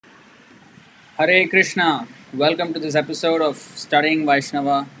Hare Krishna. Welcome to this episode of Studying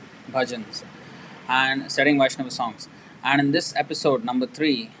Vaishnava Bhajans and Studying Vaishnava songs. And in this episode, number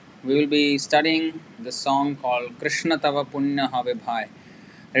 3, we will be studying the song called Krishna Tava Punya Have Bhai,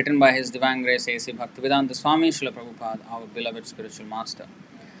 written by His Divine Grace A.C. Bhaktivedanta Swami Srila Prabhupada, our beloved spiritual master.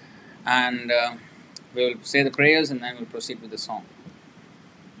 And we will say the prayers and then we'll proceed with the song.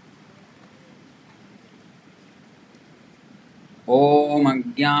 ॐ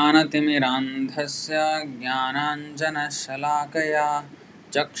अज्ञानतिमिरान्धस्य ज्ञानाञ्जनशलाकया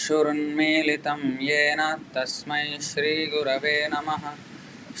चक्षुरुन्मीलितं येन तस्मै श्रीगुरवे नमः।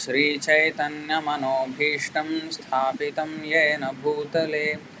 श्रीचैतन्यमनोभीष्टं स्थापितं येन भूतले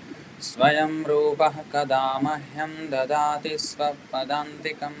स्वयं रूपः कदा मह्यं ददाति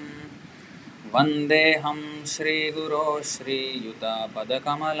स्वपदान्तिकम्। वन्देऽहं श्रीगुरो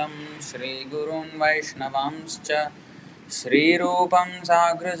श्रीयुतापदकमलं श्रीगुरून् वैष्णवांश्च श्रीरूपं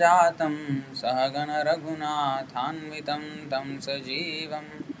साग्रजातं सहगणरघुनाथान्वितं तं सजीवं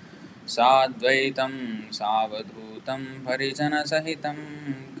साद्वैतं सावधूतं परिजनसहितं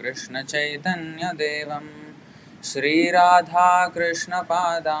कृष्णचैतन्यदेवं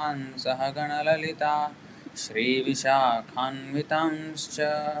श्रीराधाकृष्णपादान् सहगणललिता श्रीविशाखान्वितांश्च।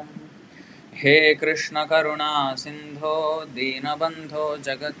 हे कृष्ण करुणा सिंधो दीनबंधो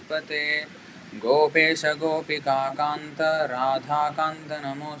जगत्पते गोपेश गोपिका कांत राधा कांत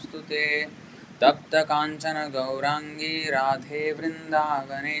नमोस्तुते। तप्त कांचन गौरांगी राधे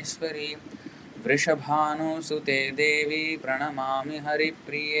वृंदावनेश्वरी वृषभानुसुते देवी प्रणमामि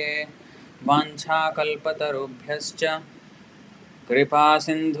हरिप्रिये। वाञ्छाकल्पतरुभ्यश्च कृपा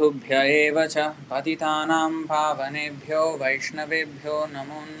सिंधुभ्य एव च पतितानां पावनेभ्यो वैष्णवेभ्यो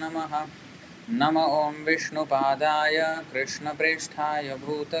नमो नमः। नम ओं विष्णुपादाय कृष्णप्रेष्ठाय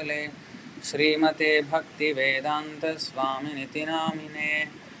भूतले श्रीमते भक्तिवेदांत स्वामिनिति नामिने।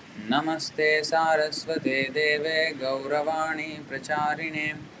 नमस्ते सारस्वते देवे गौरवाणी प्रचारिणे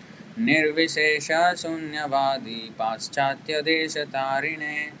निर्विशेष शून्यवादी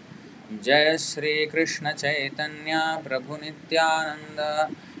पाश्चात्यदेशतारिणे। जय श्री कृष्ण चैतन्य प्रभु नित्यानंद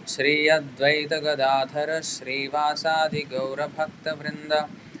श्री अद्वैत गदाधर श्रीवासादि गौरभक्तवृंद।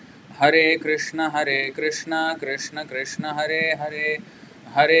 हरे Krishna Krishna Krishna Hare Hare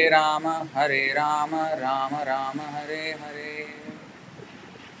Hare Ram Ram Ram Hare Hare.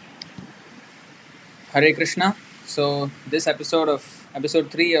 Hare Krishna. So this episode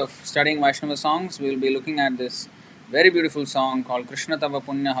 3 of Studying Vaishnava songs, we will be looking at this very beautiful song called Krishna Tava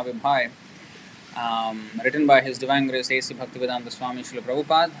Punya Have Bhai, written by His Divine Grace A.C. Bhaktivedanta Swami Srila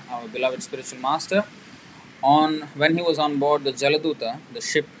Prabhupada, our beloved spiritual master, on when he was on board the Jaladuta, the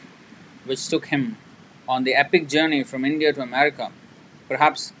ship which took him on the epic journey from India to America.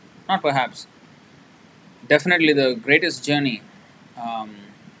 Perhaps, not perhaps, definitely the greatest journey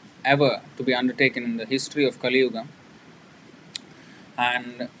ever to be undertaken in the history of Kali Yuga.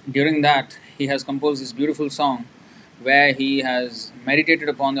 And during that, he has composed this beautiful song where he has meditated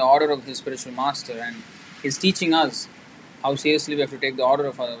upon the order of his spiritual master, and he's teaching us how seriously we have to take the order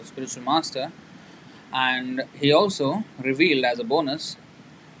of our spiritual master. And he also revealed as a bonus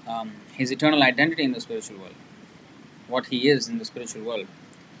his eternal identity in the spiritual world, what he is in the spiritual world,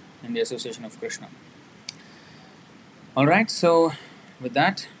 in the association of Krishna. Alright, so with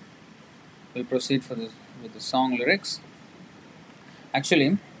that, we'll proceed with the song lyrics.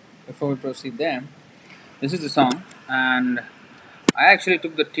 Actually, before we proceed there, this is the song, and I actually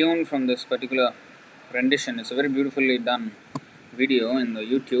took the tune from this particular rendition. It's a very beautifully done video in the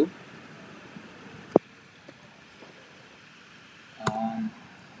YouTube.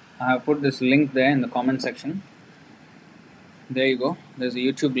 I have put this link there in the comment section. There you go. There's a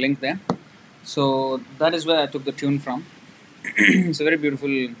YouTube link there. So that is where I took the tune from. It's a very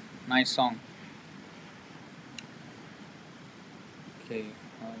beautiful, nice song. Okay,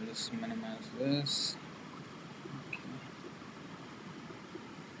 I'll just minimize this.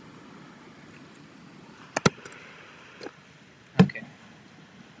 Okay.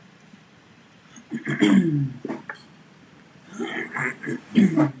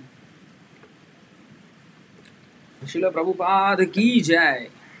 Srila Prabhupada ki jai.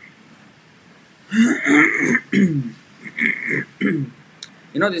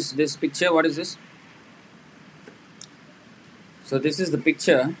 You know this picture, what is this? So this is the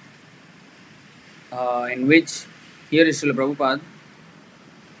picture in which here is Srila Prabhupada.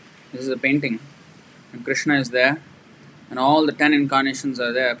 This is a painting, and Krishna is there, and all the 10 incarnations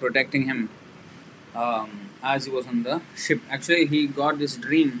are there protecting him as he was on the ship. Actually, he got this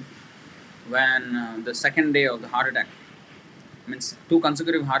dream when the second day of the heart attack. Means 2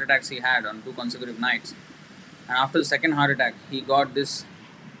 consecutive heart attacks he had on 2 consecutive nights, and after the second heart attack, he got this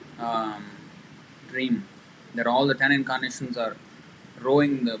dream that all the 10 incarnations are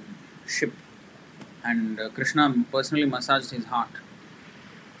rowing the ship, and Krishna personally massaged his heart.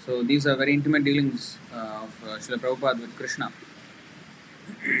 So these are very intimate dealings of Srila Prabhupada with Krishna.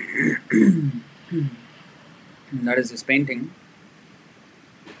 That is this painting.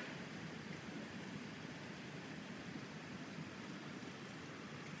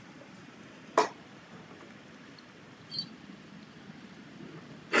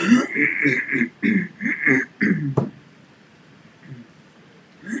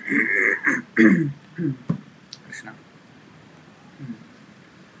 Krishna.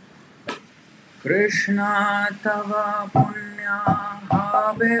 Krishna tava punya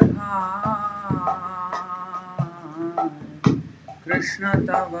have bhai, Krishna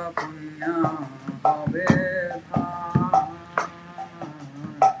tava punya have bhai,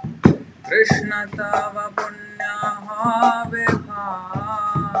 Krishna tava punya have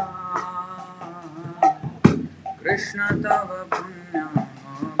bhai, Krishna tava punya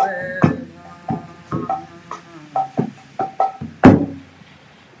have bhai.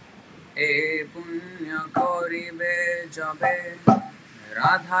 E punya koribe jabe,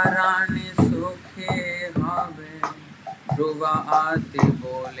 Radha Rani sukhi habe, Dhruva ati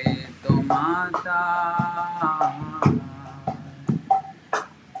bole to mata.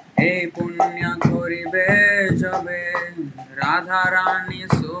 E punya koribe jabe, Radha Rani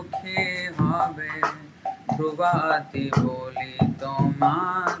sukhi habe, Dhruva ati bole to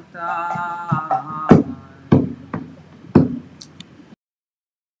mata.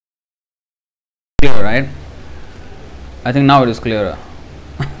 Clear, right? I think now it is clearer.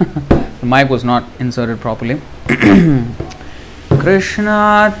 The mic was not inserted properly.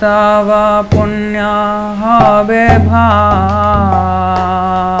 Krishna tava punya have bhai,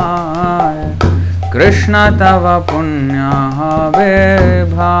 Krishna tava punya have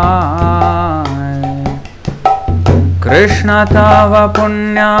bhai, Krishna tava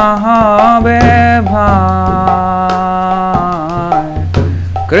punya have bhai,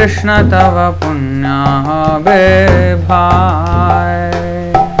 Krishna tava punya have bhai.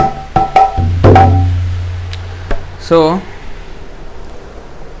 So,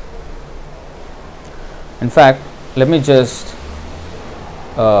 in fact, let me just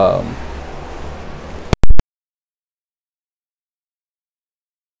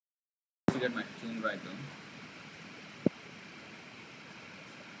get my tune right though.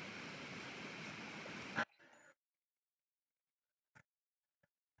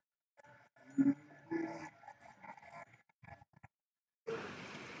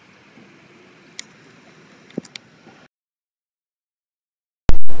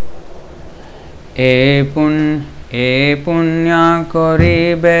 ए पुण्य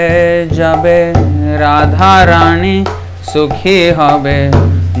करिबे जाबे राधा रानी सुखी हबे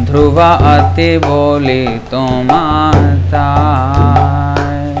ध्रुवा अति बोली तो माता।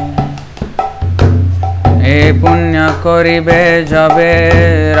 ए पुण्य करिबे जाबे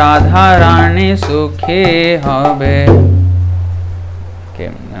राधा रानी सुखी हबे। Okay,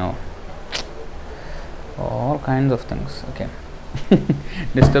 now all kinds of things. Okay,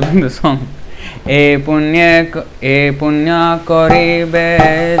 disturbing the song. ए पुण्य करिबे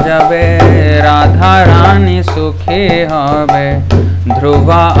जाबे राधा रानी सुखी हबे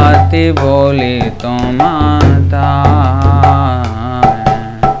ध्रुवा अति बोली तो माता।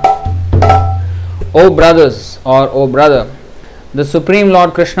 O brothers or O brother, the Supreme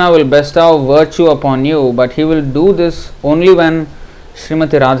Lord Krishna will bestow virtue upon you, but he will do this only when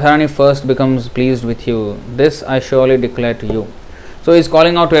Srimati Radharani first becomes pleased with you. This I surely declare to you. So he is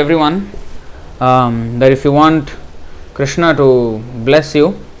calling out to everyone that if you want Krishna to bless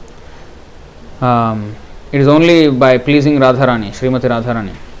you, it is only by pleasing Radharani, Srimati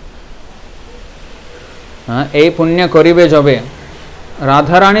Radharani. E punya koribe jabe,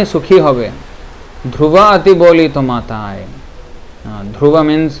 Radharani sukhi hobe, dhruva ati boli to mata hai. Dhruva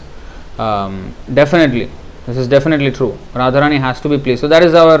means definitely. This is definitely true. Radharani has to be pleased. So that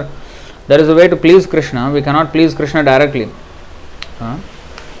is a way to please Krishna. We cannot please Krishna directly.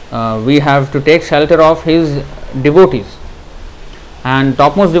 We have to take shelter of his devotees, and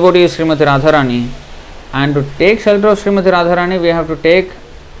topmost devotee is Srimati Radharani, and to take shelter of Srimati Radharani we have to take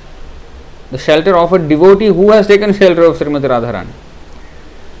the shelter of a devotee who has taken shelter of Srimati Radharani.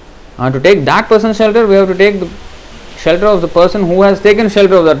 To take that person's shelter, we have to take the shelter of the person who has taken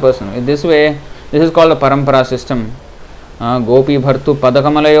shelter of that person. In this way, this is called a parampara system. Gopi bhartu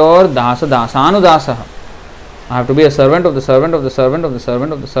padakamalayur dasa dasanu dasaha. I have to be a servant of the servant of the servant of the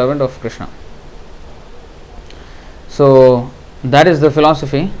servant of the servant of Krishna. So that is the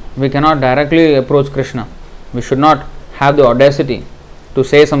philosophy. We cannot directly approach Krishna. We should not have the audacity to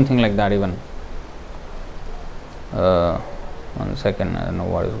say something like that even. One second, I don't know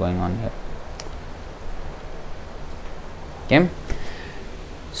what is going on here. Okay,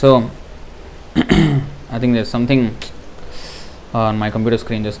 so I think there's something on my computer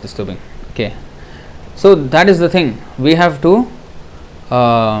screen just disturbing. Okay, so that is the thing. We have to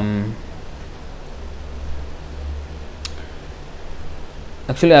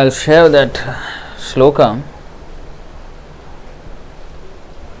actually I'll share that shloka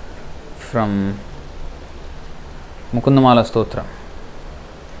from Mukundamala Stotra.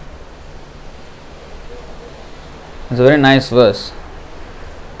 It's a very nice verse.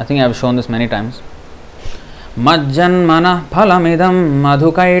 I think I have shown this many times. Majjanmana phalamidam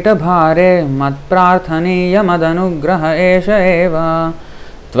madhukaita bhare matprarthaniya madanugraha esha eva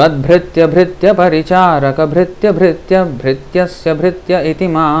tvadbhritya bhritya paricharaka bhritya bhritya bhrityasya bhritya iti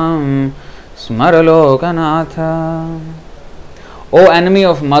mam smaralokanatha. O enemy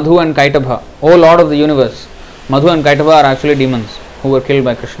of Madhu and Kaitabha, O Lord of the universe. Madhu and Kaitabha are actually demons who were killed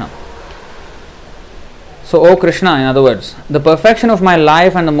by Krishna. So, O Krishna, in other words, the perfection of my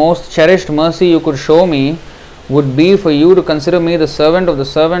life and the most cherished mercy you could show me would be for you to consider me the servant of the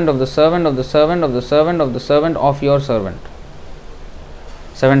servant of the servant of the servant of the servant of the servant of your servant.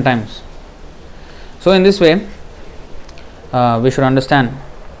 7 times. So, in this way, we should understand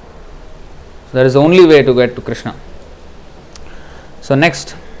there is the only way to get to Krishna. So,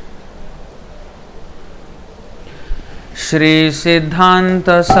 next. Shri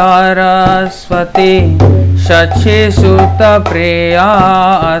Siddhanta Saraswati Shachi Sutta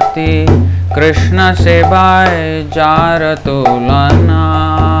Priyati Krishna Sebai Jaratulana.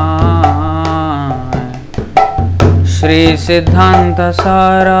 Shri Siddhanta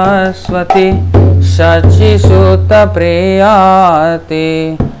Saraswati Shachi Sutta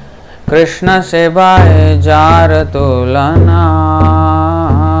Priyati Krishna Sebai Jaratulana.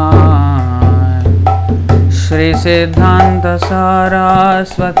 Shri Siddhanta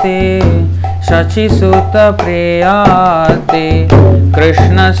Saraswati Shachi Sutta Priyati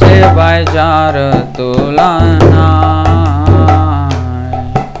Krishna Sebai Jaratulana.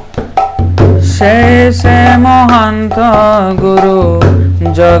 Shese Mohanta Guru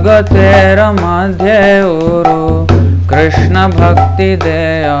Jagatera Madhya Uru Krishna Bhakti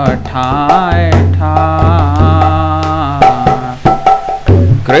Deya Thai Thai.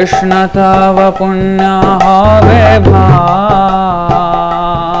 Krishna Tava Punya Have Bhai.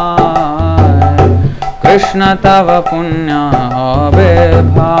 Krishna Tava Punya Have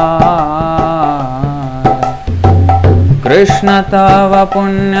Bhai. Krishna Tava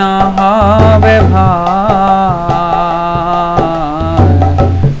Punya Have Bhai.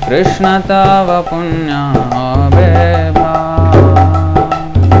 Krishna Tava Punya Have Bhai.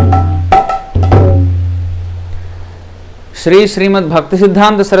 Sri Srimad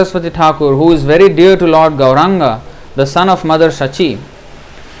Bhaktisiddhanta Saraswati Thakur, who is very dear to Lord Gauranga, the son of Mother Shachi,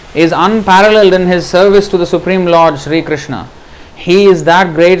 is unparalleled in his service to the Supreme Lord Sri Krishna. He is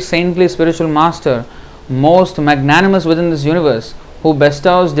that great saintly spiritual master, most magnanimous within this universe, who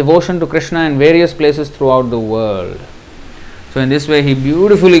bestows devotion to Krishna in various places throughout the world. So in this way he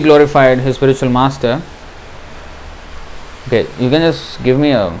beautifully glorified his spiritual master. Okay, you can just give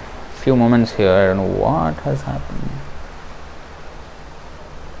me a few moments here. I don't know what has happened.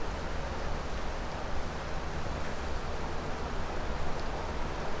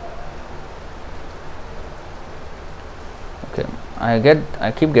 Okay,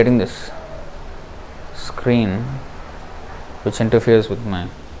 I keep getting this screen which interferes with my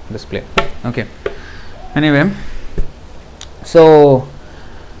display. Okay, anyway, so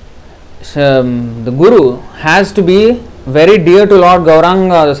the Guru has to be very dear to Lord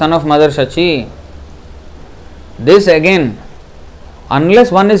Gauranga, the son of Mother Shachi. This again,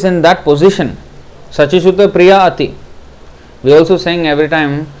 unless one is in that position, Sachisuta Priya Ati, we also sing every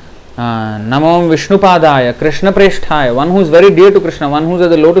time Namam Vishnupadaya, Krishna Preshthaya, one who is very dear to Krishna, one who is at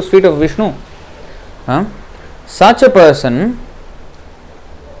the lotus feet of Vishnu. Such a person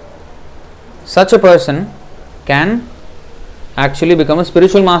can actually become a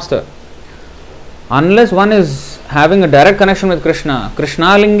spiritual master. Unless one is having a direct connection with Krishna,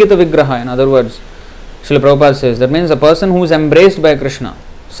 Krishna Lingita Vigraha, in other words, Srila Prabhupada says, that means a person who is embraced by Krishna.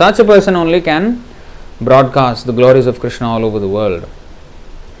 Such a person only can broadcast the glories of Krishna all over the world.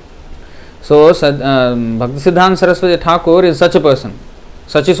 So, Bhaktisiddhanta Saraswati Thakur is such a person.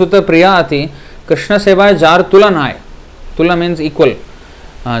 Sachisuta Priyati, Krishna Sevai Jar Tulanai. Tula means equal.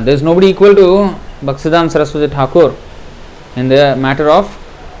 There is nobody equal to Bhaktisiddhanta Saraswati Thakur in the matter of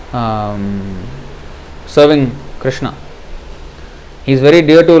serving Krishna. He is very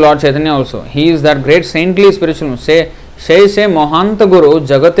dear to Lord Chaitanya also. He is that great saintly spiritual. Say Mohanta Guru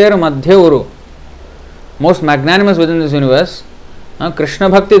Jagater Madhya Uru. most magnanimous within this universe, Krishna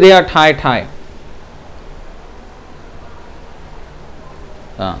Bhakti, they are thai.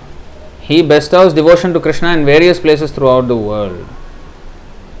 He bestows devotion to Krishna in various places throughout the world.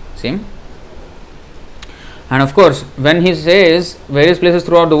 See? And of course, when he says various places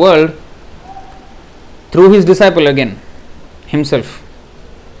throughout the world, through his disciple again, himself.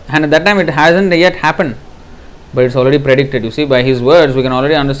 And at that time it hasn't yet happened, but it's already predicted. You see, by his words we can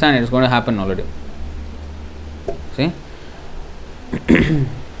already understand it's going to happen already. See?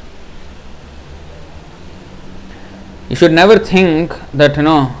 You should never think that,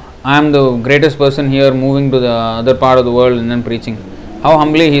 I am the greatest person here moving to the other part of the world and then preaching. How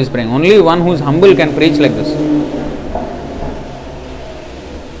humbly he is praying. Only one who is humble can preach like this.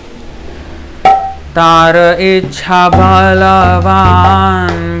 तार इच्छा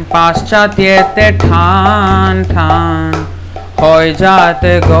बलवान पाश्चात्य ठान ठान होय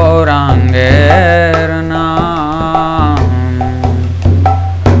जाते गौरांगेर नाम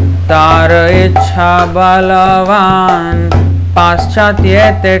तार इच्छा बलवान पाश्चात्य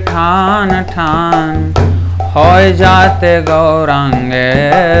ठान ठान होय जाते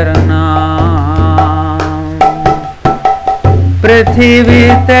गौरांगेर नाम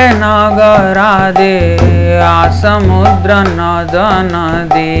पृथिवीते नगरादि समुद्र नद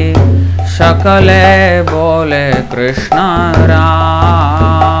नदी सकले बोले कृष्ण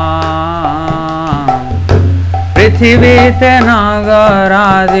राम पृथिवीते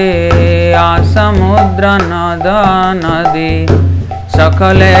नगरादि समुद्र नद नदी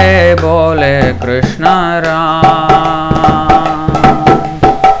सकले बोले कृष्ण राम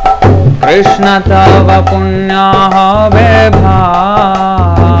कृष्ण तव पुण्य हवे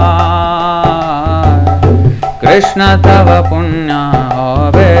भाई कृष्ण तव पुण्य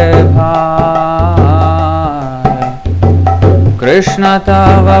हवे भाई कृष्ण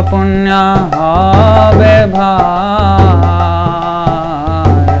तव पुण्य हवे भाई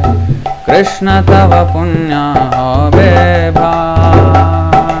कृष्ण तव पुण्य हवे भाई.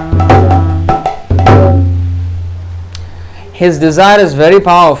 His desire is very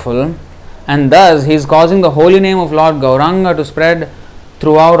powerful, and thus he is causing the holy name of Lord Gauranga to spread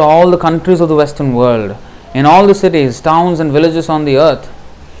throughout all the countries of the Western world, in all the cities, towns and villages on the earth,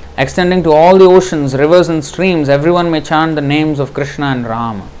 extending to all the oceans, rivers and streams. Everyone may chant the names of Krishna and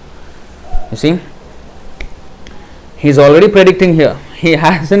Rama. You see, he is already predicting here. He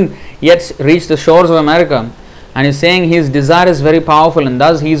hasn't yet reached the shores of America, and is saying his desire is very powerful, and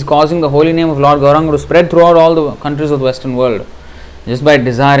thus he is causing the holy name of Lord Gauranga to spread throughout all the countries of the Western world, just by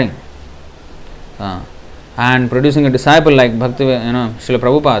desiring and producing a disciple like Bhakti, Srila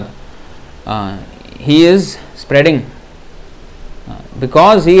Prabhupada. He is spreading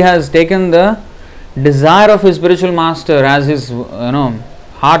because he has taken the desire of his spiritual master as his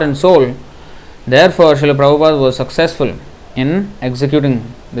heart and soul. Therefore, Srila Prabhupada was successful in executing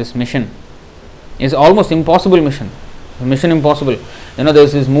this mission. It's almost impossible mission. Mission Impossible.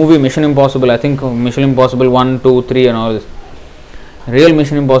 There's this movie Mission Impossible. I think Mission Impossible 1, 2, 3 and all this. Real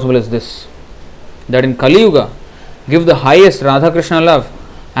Mission Impossible is this. That in Kali Yuga, give the highest Radha Krishna love,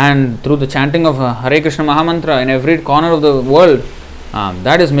 and through the chanting of Hare Krishna Mahamantra in every corner of the world,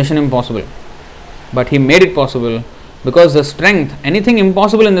 that is Mission Impossible. But he made it possible because the strength, anything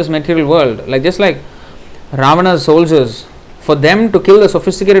impossible in this material world, just like Ravana's soldiers, for them to kill the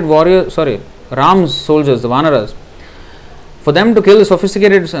sophisticated Ram's soldiers, the Vanaras, for them to kill the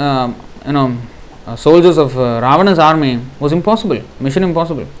sophisticated soldiers of Ravana's army was impossible, mission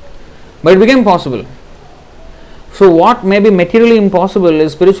impossible. But it became possible. So what may be materially impossible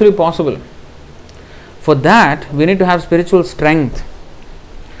is spiritually possible. For that, we need to have spiritual strength.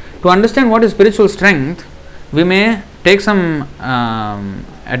 To understand what is spiritual strength, we may take some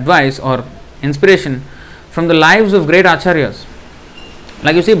advice or inspiration from the lives of great acharyas.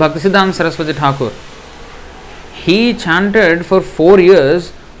 Like you see, Bhaktisiddhanta Saraswati Thakur, he chanted for 4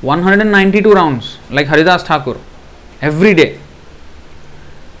 years 192 rounds like Haridas Thakur every day,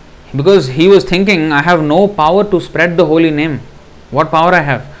 because he was thinking, I have no power to spread the holy name. What power I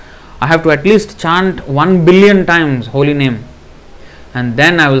have? I have to at least chant 1 billion times holy name, and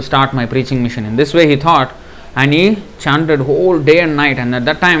then I will start my preaching mission. In this way he thought, and he chanted whole day and night. And at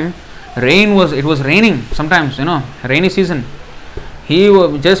that time it was raining sometimes, rainy season. He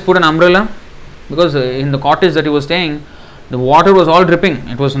just put an umbrella, because in the cottage that he was staying, the water was all dripping.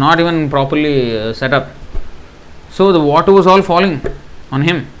 It was not even properly set up, so the water was all falling on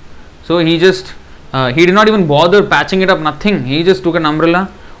him. So he just he did not even bother patching it up, nothing. He just took an umbrella,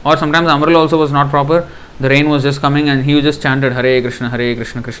 or sometimes the umbrella also was not proper. The rain was just coming, and he just chanted Hare Krishna,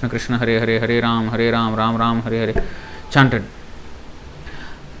 Krishna Krishna, Hare Hare, Hare Ram, Ram Ram, Hare Hare, chanted.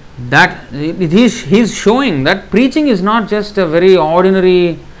 that he's showing that preaching is not just a very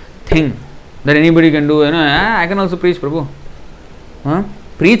ordinary thing that anybody can do. I can also preach, Prabhu.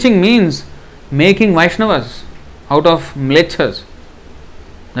 Preaching means making Vaishnavas out of mlechas.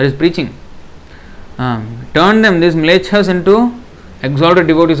 That is preaching. Turn them, these mlechas, into exalted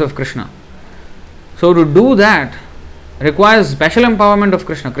devotees of Krishna. So to do that requires special empowerment of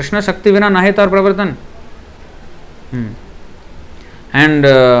Krishna. Krishna Shakti Vina Nahitar Pravartan. And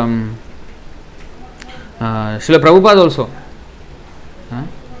Srila Prabhupada also,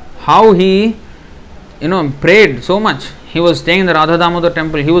 how he prayed so much. He was staying in the Radha Damodar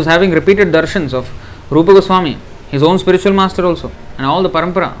temple. He was having repeated darshans of Rupa Goswami, his own spiritual master also, and all the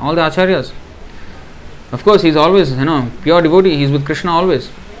parampara, all the acharyas. Of course, he is always pure devotee. He is with Krishna always.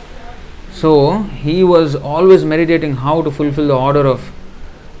 So he was always meditating how to fulfill the order of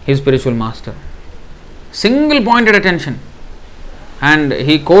his spiritual master. Single pointed attention. And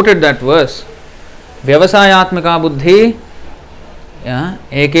he quoted that verse, Vyavasayatmaka buddhi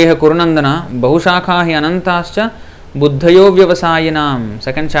ekeha kurunandana bahushakha hi anantascha buddhayo vyavasayinam.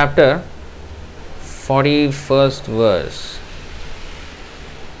 Second chapter, 41st verse.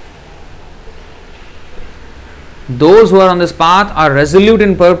 Those who are on this path are resolute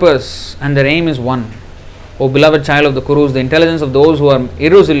in purpose and their aim is one. O beloved child of the Kurus, the intelligence of those who are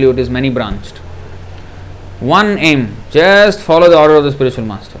irresolute is many branched. One aim, just follow the order of the spiritual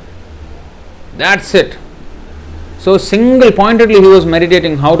master. That's it. So single pointedly he was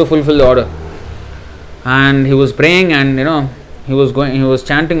meditating how to fulfill the order. And he was praying and he was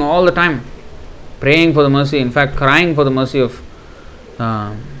chanting all the time, praying for the mercy, in fact crying for the mercy of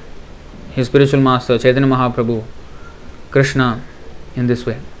his spiritual master Chaitanya Mahaprabhu, Krishna, in this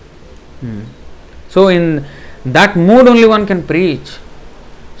way. So in that mood only one can preach.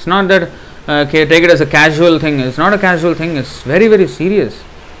 It's not that take it as a casual thing. It's not a casual thing. It's very, very serious.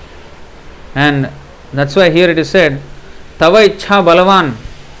 And that's why here it is said, Tava ichha balavan,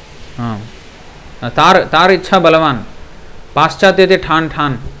 tar ichha balavan, paschatete than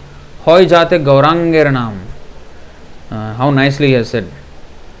than, hoy jate gaurangir nam. How nicely he has said.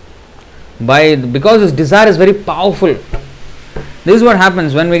 Because his desire is very powerful. This is what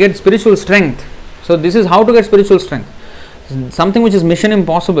happens when we get spiritual strength. So this is how to get spiritual strength. Something which is mission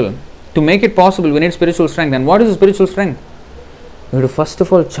impossible. To make it possible, we need spiritual strength. And what is spiritual strength? We have to first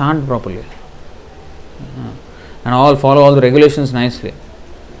of all chant properly. And follow all the regulations nicely.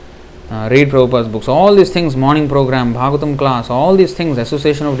 Read Prabhupada's books. All these things, morning program, Bhagavatam class, all these things,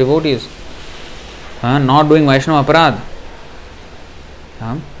 association of devotees. Not doing Vaishnava aparad.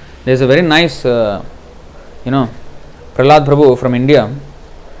 There's a very nice, Prahlad Prabhu from India.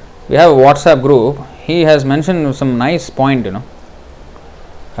 We have a WhatsApp group. He has mentioned some nice point,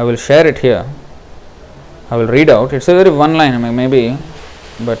 I will share it here. I will read out. It's a very one line, maybe,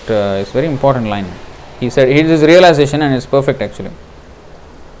 but it's a very important line. He said, his realization, and it's perfect actually.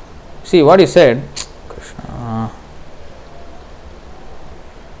 See what he said. Krishna.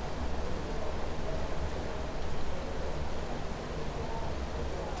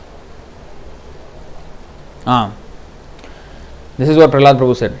 This is what Prahlad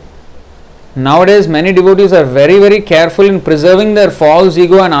Prabhu said. Nowadays, many devotees are very, very careful in preserving their false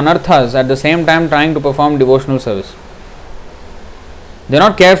ego and anarthas at the same time trying to perform devotional service. They are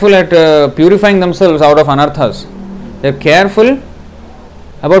not careful at purifying themselves out of anarthas. They are careful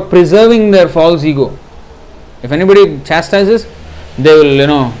about preserving their false ego. If anybody chastises, they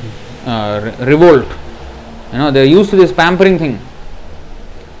will, revolt. They are used to this pampering thing.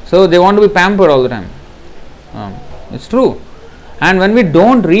 So they want to be pampered all the time. It's true. And when we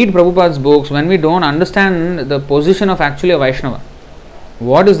don't read Prabhupada's books, when we don't understand the position of actually a Vaishnava,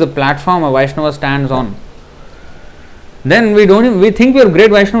 what is the platform a Vaishnava stands on, then we think we are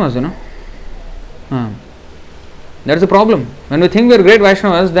great Vaishnavas, That's the problem. When we think we are great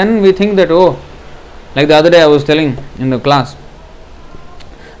Vaishnavas, then we think that, like the other day I was telling in the class,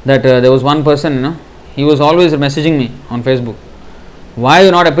 that there was one person, he was always messaging me on Facebook. Why are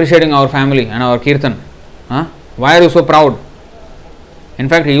you not appreciating our family and our kirtan? Why are you so proud? In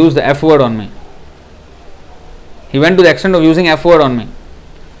fact, he used the F word on me. He went to the extent of using F word on me,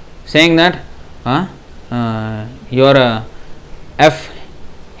 saying that you are a F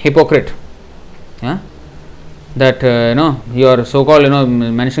hypocrite. That you are so-called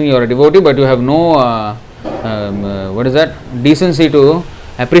mentioning you are a devotee, but you have no decency to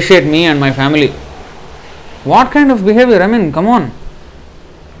appreciate me and my family. What kind of behavior? Come on.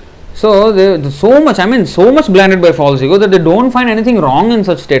 So they so much blinded by false ego that they don't find anything wrong in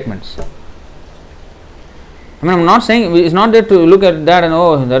such statements. I'm not saying, it's not there to look at that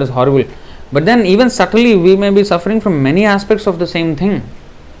and that is horrible. But then even subtly we may be suffering from many aspects of the same thing.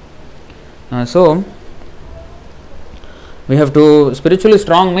 So we have to, spiritually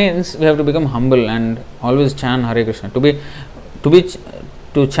strong means we have to become humble and always chant Hare Krishna.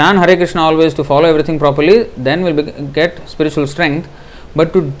 To chant Hare Krishna always, to follow everything properly, then we'll get spiritual strength.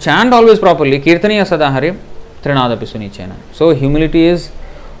 But to chant always properly, Kirtaniya Sada Hare Trinadapi Sunichena. So humility is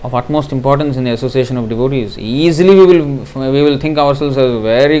of utmost importance in the association of devotees. Easily we will think ourselves as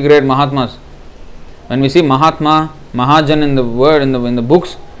very great Mahatmas. When we see Mahatma, Mahajan in the word, in the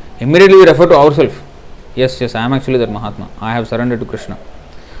books, immediately we refer to ourselves. Yes, I am actually that Mahatma. I have surrendered to Krishna.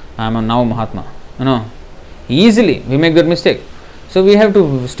 I am now Mahatma. Easily we make that mistake. So we have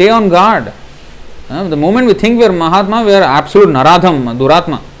to stay on guard. The moment we think we are Mahatma, we are absolute Naradham,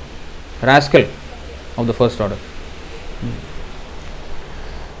 Duratma, rascal of the first order.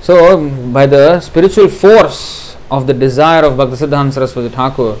 So, by the spiritual force of the desire of Bhaktisiddhanta Saraswati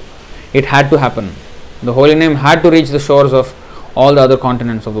Thakur, it had to happen. The holy name had to reach the shores of all the other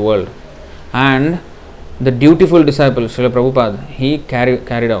continents of the world. And the dutiful disciple, Srila Prabhupada, he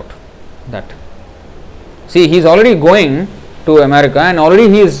carried out that. See, he is already going to America, and already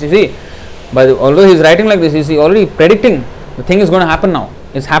he is, although he is writing like this, he is already predicting the thing is going to happen now.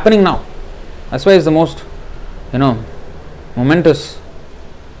 It's happening now. That's why it's the most, momentous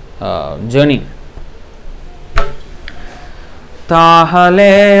journey.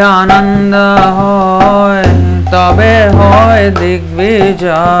 Tahale ananda hoy, tabe hoy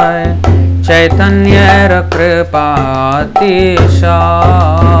digvijay, chaitanyera kripa atishay.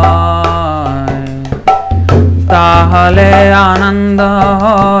 Tahale ananda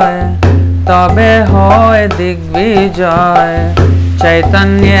hoy, tabe hoy digvijay,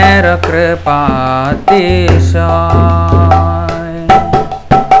 chaitanyera kripa atishay.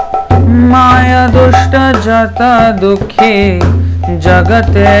 Maya dushta jata dukhi,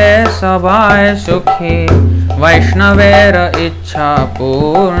 jagate sabhay sukhi, Vaishnavera ichha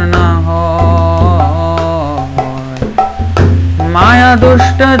purna hoy. Maya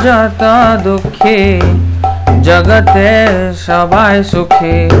dushta jata dukhi, jagate sabhay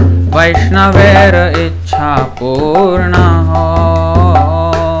sukhi, Vaishnavera ichha purna hoy.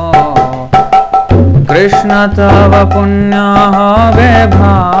 Krishna tava punya have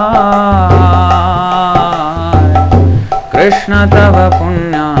bhai, Krishna tava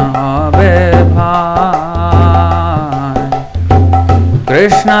punya have bhai,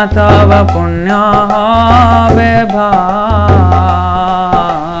 Krishna tava punya have bhai,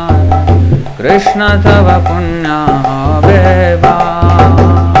 Krishna tava punya have bhai.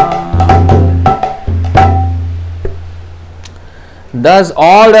 Thus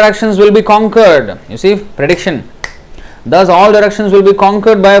all directions will be conquered. You see, prediction. Thus all directions will be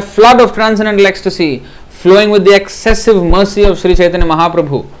conquered by a flood of transcendental ecstasy, flowing with the excessive mercy of Sri Chaitanya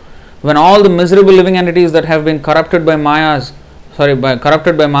Mahaprabhu. When all the miserable living entities that have been corrupted by Maya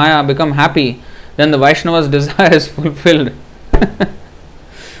become happy, then the Vaishnava's desire is fulfilled.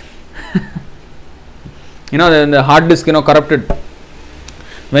 The hard disk, corrupted.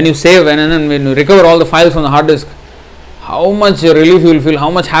 When you save and then when you recover all the files from the hard disk, how much relief you will feel,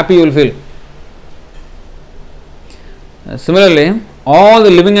 how much happy you will feel. Similarly, all the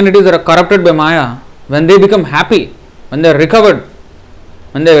living entities that are corrupted by Maya, when they become happy, when they recover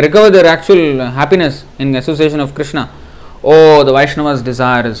their actual happiness in association of Krishna, the Vaishnava's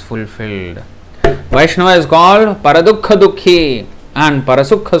desire is fulfilled. Vaishnava is called Paradukha Dukhi and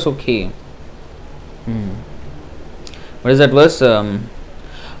Parasukha Sukhi. What is that verse?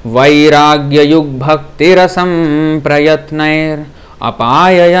 Vairagya yug bhakti rasam prayatnair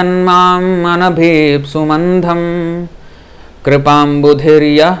apayayan mam manabhip sumandham kripam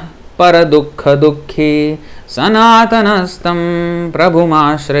budhirya paradukha dukhi sanatanastam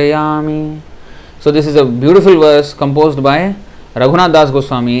prabhumashrayami. So this is a beautiful verse composed by Raghunath Das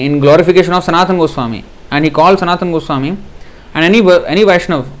Goswami in glorification of Sanatana Goswami, and he called Sanatana Goswami and any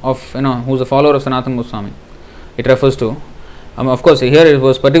Vaishnav of who is a follower of Sanatana Goswami, it refers to. Of course, here it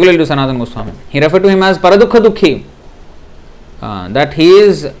was particularly to Sanatana Goswami. He referred to him as Paradukha Dukhi, that he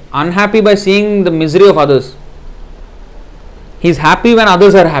is unhappy by seeing the misery of others. He is happy when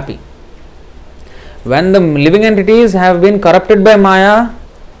others are happy. When the living entities have been corrupted by Maya,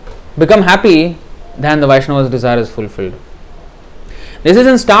 become happy, then the Vaishnava's desire is fulfilled. This is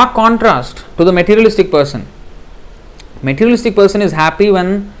in stark contrast to the materialistic person. Materialistic person is happy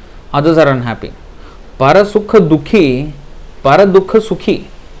when others are unhappy. Parasukha Dukhi, Paradukha Sukhi,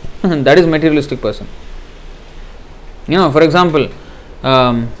 that is materialistic person. For example,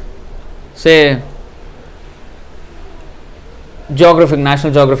 say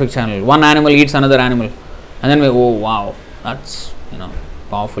National Geographic channel, one animal eats another animal, and then we, oh wow, that's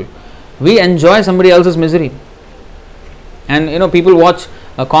powerful. We enjoy somebody else's misery. And people watch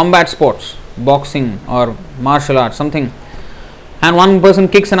combat sports. boxing or martial arts, something, and one person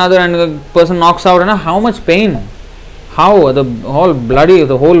kicks another and the person knocks out, and how much pain, how the whole bloody,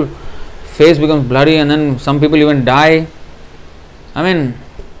 the whole face becomes bloody, and then some people even die. I mean,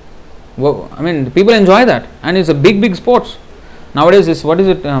 people enjoy that, and it's a big sports nowadays. Is what is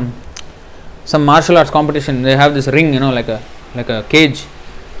it? Some martial arts competition. They have this ring, like a cage.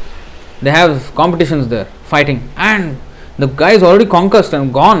 They have competitions there, fighting, and the guy is already concussed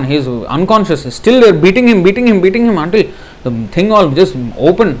and gone. He's unconscious. Still, they're beating him until the thing all just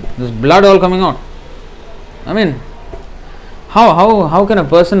open. There's blood all coming out. I mean, how can a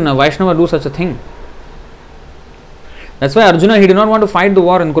person, a Vaishnava, do such a thing? That's why Arjuna, he did not want to fight the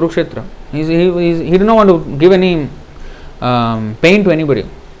war in Kurukshetra. He did not want to give any pain to anybody.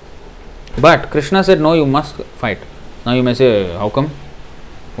 But Krishna said, no, you must fight. Now you may say, how come?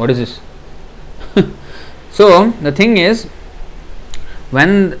 What is this? So the thing is,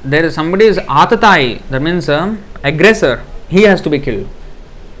 when there is somebody is atatai, that means aggressor, he has to be killed.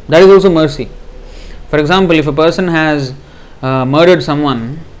 That is also mercy. For example, if a person has murdered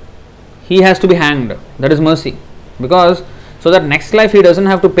someone, he has to be hanged. That is mercy. Because so that next life he doesn't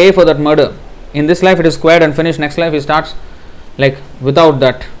have to pay for that murder. In this life it is squared and finished. Next life he starts like without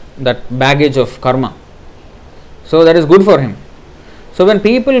that baggage of karma. So that is good for him. So when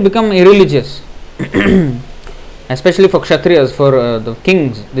people become irreligious, especially for Kshatriyas, for the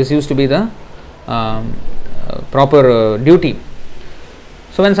kings, this used to be the proper duty.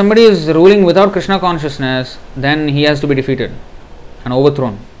 So when somebody is ruling without Krishna consciousness, then he has to be defeated and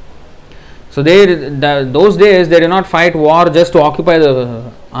overthrown. So those days they did not fight war just to occupy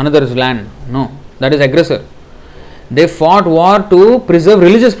another's land. No, that is aggressor. They fought war to preserve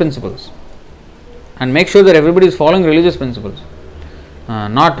religious principles and make sure that everybody is following religious principles,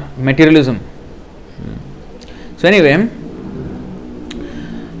 not materialism. So anyway,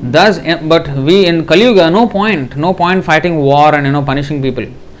 but we in Kali Yuga, no point fighting war and punishing people.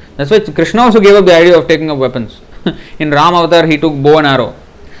 That's why Krishna also gave up the idea of taking up weapons. In Ram Avatar he took bow and arrow,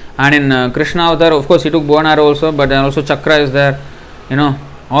 and in Krishna Avatar of course he took bow and arrow also, but then also chakra is there.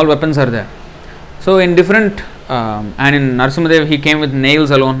 All weapons are there. So in different and in Narasimhadev he came with nails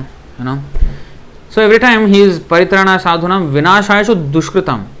alone. So every time he is paritrana sadhunam vinashayashu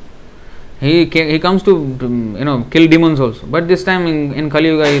dushkritam. He comes to kill demons also. But this time in Kali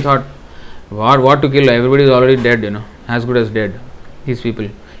Yuga he thought, what to kill? Everybody is already dead, as good as dead. These people.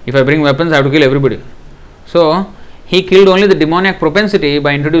 If I bring weapons, I have to kill everybody. So he killed only the demoniac propensity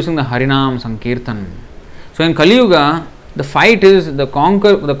by introducing the Harinam Sankirtan. So in Kali Yuga, the fight is the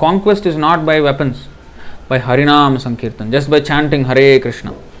conquest is not by weapons, by Harinam Sankirtan, just by chanting Hare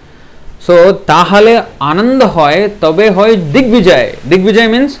Krishna. So tahale ananda hoy, tabe hoy digvijay. Digvijay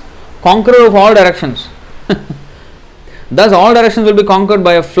means conqueror of all directions. Thus all directions will be conquered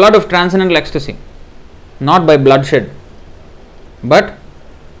by a flood of transcendental ecstasy, not by bloodshed, but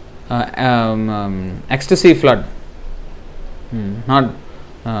ecstasy flood, not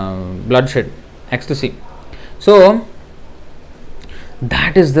bloodshed, ecstasy. So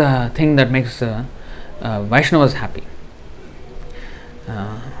that is the thing that makes Vaishnavas happy.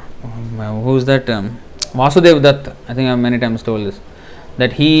 Who is that? Vasudev Dutt, I think I have many times told this,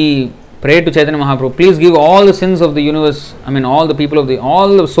 that he prayed to Chaitanya Mahaprabhu, please give all the sins of the universe, all the people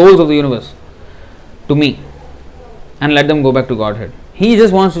all the souls of the universe to me and let them go back to Godhead. He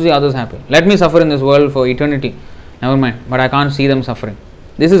just wants to see others happy. Let me suffer in this world for eternity, never mind, but I can't see them suffering.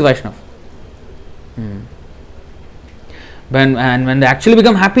 This is Vaishnav. When they actually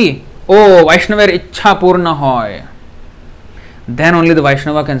become happy, oh, Vaishnavar Ichha Purna Hoy, then only the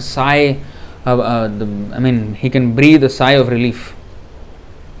Vaishnava can sigh, he can breathe a sigh of relief.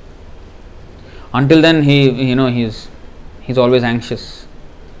 Until then, he's always anxious,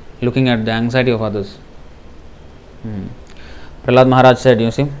 looking at the anxiety of others. Prahlad Maharaj said,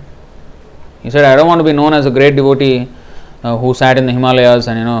 he said, I don't want to be known as a great devotee who sat in the Himalayas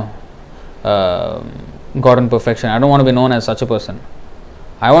and got in perfection. I don't want to be known as such a person.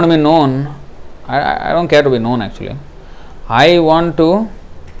 I want to be known, I don't care to be known actually. I want to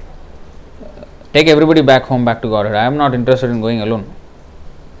take everybody back home, back to Godhead. I am not interested in going alone.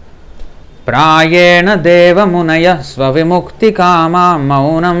 Prayena deva munaya svavimukti kama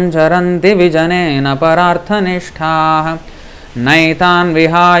maunam charanti vijanena parartha nishtha naitan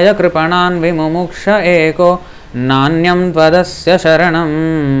vihaya kripanan vimumuksha eko nanyam tvadasya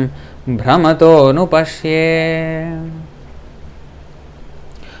sharanam brahmato nupashye.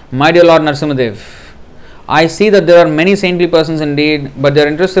 My dear Lord Narasimhadev, I see that there are many saintly persons indeed, but they are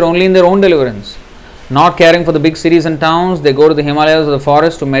interested only in their own deliverance. Not caring for the big cities and towns, they go to the Himalayas or the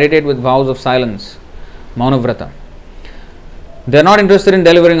forest to meditate with vows of silence, Maunavrata. They are not interested in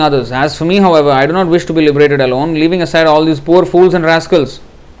delivering others. As for me, however, I do not wish to be liberated alone, leaving aside all these poor fools and rascals.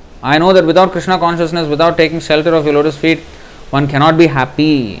 I know that without Krishna consciousness, without taking shelter of your lotus feet, one cannot be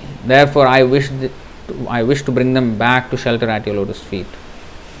happy. Therefore, I wish to bring them back to shelter at your lotus feet.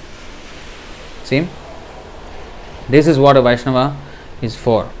 See? This is what a Vaishnava is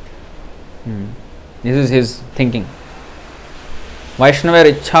for. This is his thinking. Vaishnaver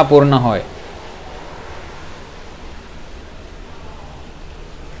ichha purna hoy.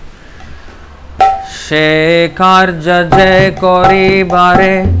 She karja jay kori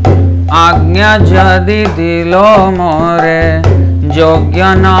bare agnya jadi dilo more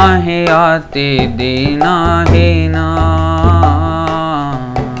jogya nahi ati dina hina.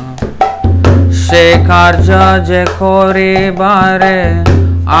 She karja jay kori bare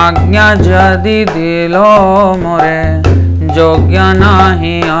agnya jadi dilo more jogya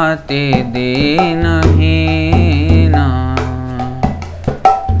nahi ati dina hina.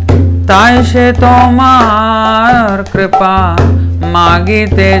 তাই সে তোমার কৃপা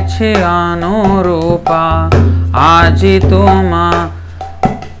মাগিতেছি অনুরূপা আজি তুমি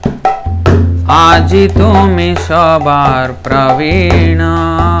সবার প্রবীণ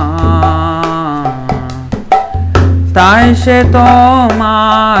তাই সে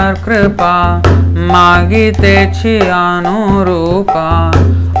তোমার কৃপা মাগিতেছি অনুরূপা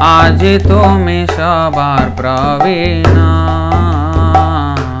আজি তুমি সবার প্রবীণ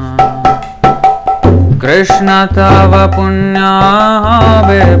Krishna tava punya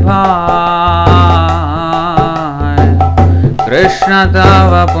habe bhai Krishna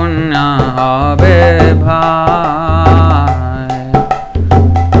tava punya habe bhai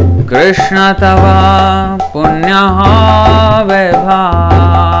Krishna tava punya habe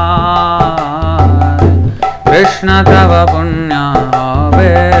bhai Krishna tava punya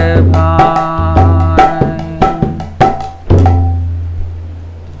habe bhai.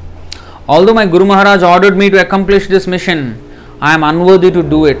 Although my Guru Maharaj ordered me to accomplish this mission, I am unworthy to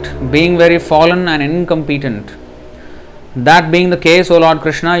do it, being very fallen and incompetent. That being the case, O Lord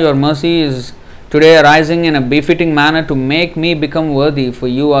Krishna, your mercy is today arising in a befitting manner to make me become worthy, for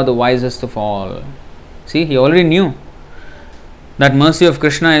you are the wisest of all. See, he already knew that mercy of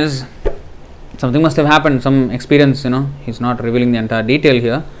Krishna is something must have happened, some experience, he's not revealing the entire detail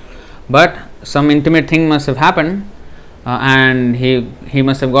here, but some intimate thing must have happened. And he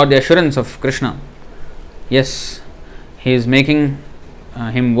must have got the assurance of Krishna. Yes, he is making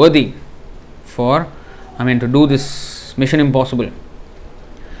him worthy to do this mission impossible.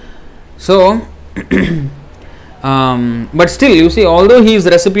 So, but still, you see, although he is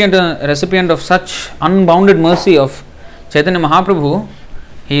the recipient of such unbounded mercy of Chaitanya Mahaprabhu,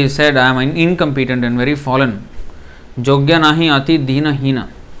 he said, I am incompetent and very fallen. Jogya nahi ati dina hina.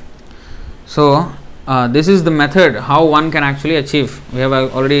 So, this is the method how one can actually achieve. We have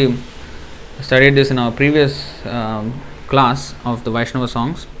already studied this in our previous class of the Vaishnava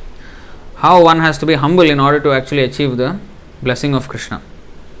songs. How one has to be humble in order to actually achieve the blessing of Krishna.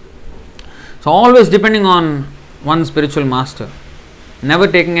 So always depending on one spiritual master, never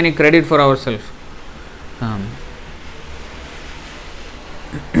taking any credit for ourselves.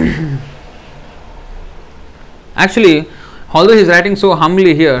 Actually, although he is writing so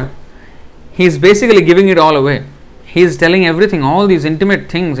humbly here, he is basically giving it all away. He is telling everything, all these intimate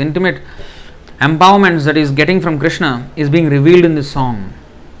things, intimate empowerments that he is getting from Krishna is being revealed in this song.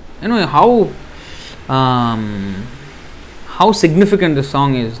 How significant this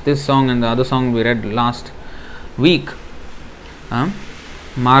song is. This song and the other song we read last week,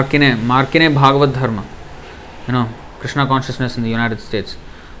 Markine Bhagavad Dharma, Krishna consciousness in the United States.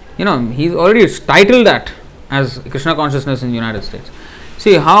 He's already titled that as Krishna consciousness in the United States.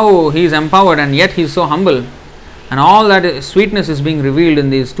 See how he is empowered and yet he is so humble, and all that sweetness is being revealed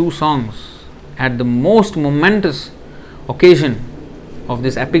in these two songs at the most momentous occasion of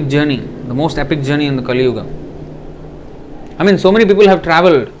this epic journey, the most epic journey in the Kali Yuga. So many people have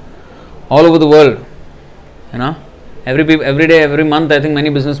travelled all over the world. Every day, every month, I think many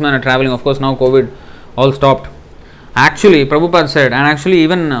businessmen are travelling. Of course, now COVID all stopped. Actually, Prabhupada said, and actually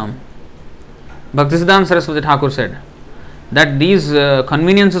even Bhaktisiddhanta Saraswati Thakur said, that these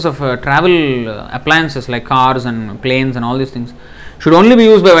conveniences of travel appliances like cars and planes and all these things should only be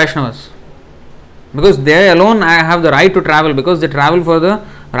used by Vaishnavas, because they alone have the right to travel, because they travel for the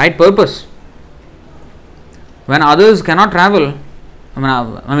right purpose. When others cannot travel,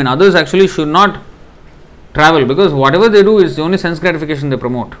 others actually should not travel, because whatever they do is only sense gratification they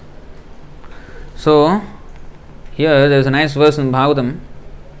promote. So here there is a nice verse in Bhagavatam,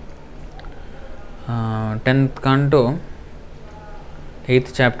 10th canto,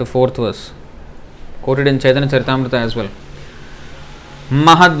 8th chapter, 4th verse, quoted in Chaitanya Charitamrita as well.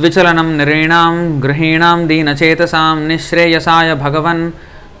 महद्विचलनं नृणां गृहीणां दीनचेतसां निःश्रेयसाय भगवन्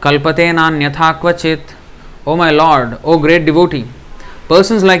कल्पते नान्यथा क्वचित्. O my Lord, O great devotee,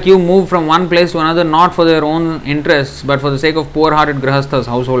 persons like you move from one place to another not for their own interests but for the sake of poor-hearted grihasthas,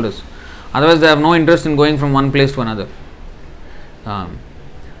 householders. Otherwise they have no interest in going from one place to another.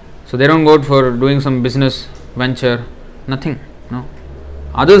 So they don't go for doing some business venture, nothing. No.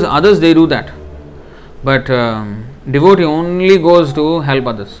 Others they do that. But devotee only goes to help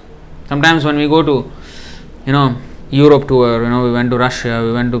others. Sometimes when we go to, Europe tour, we went to Russia,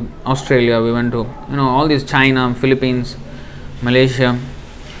 we went to Australia, we went to, all these China, Philippines, Malaysia.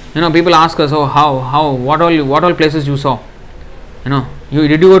 People ask us, what all places you saw? Did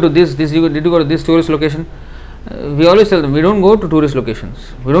you go to did you go to this tourist location? We always tell them, we don't go to tourist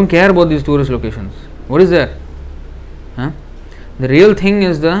locations. We don't care about these tourist locations. What is there? The real thing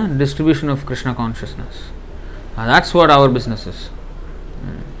is the distribution of Krishna consciousness. That's what our business is.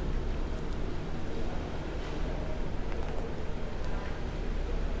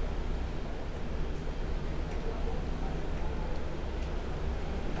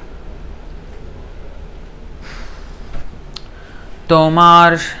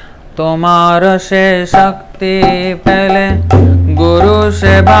 তোমার সে শক্তি পেলে গুরু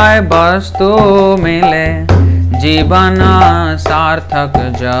সেবায় বস্তু মিলে জীবন সার্থক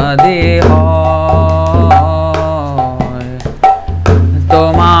যদি হয়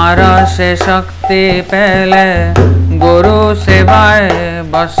তোমার সে শক্তি পেলে গুরু সেবায়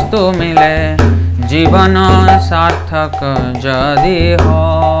বস্তু মিলে জীবন সার্থক যদি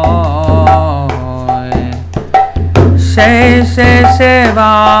হয় শেষে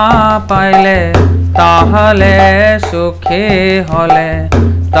সেবা পাইলে তাহলে সুখী হলে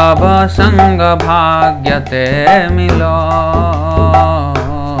তব সঙ্গ ভাগ্যতে মিল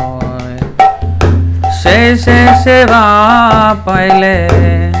শেষে সেবা পাইলে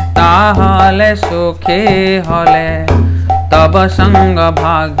তাহলে সুখী হলে তব সঙ্গ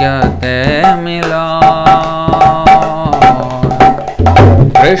ভাগ্যতে মিল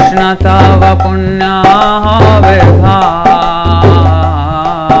কৃষ্ণ তব পুণ্য হবে ভাই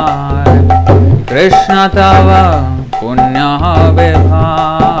কৃষ্ণ তব পুণ্য হবে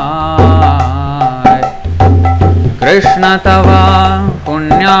ভাই কৃষ্ণ তব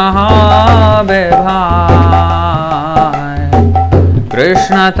পুণ্য হবে ভাই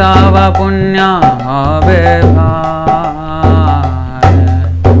কৃষ্ণ তব পুণ্য হবে ভাই.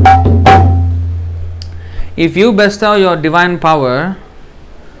 If you bestow your divine power,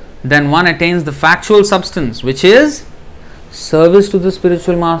 then one attains the factual substance, which is service to the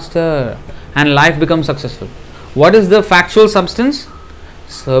spiritual master, and life becomes successful. What is the factual substance?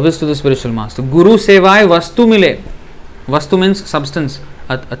 Service to the spiritual master. Guru sevai vastu mile. Vastu means substance,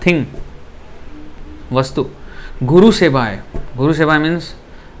 a thing. Vastu. Guru sevai. Guru sevai means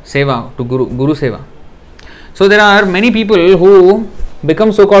seva, to Guru seva. So there are many people who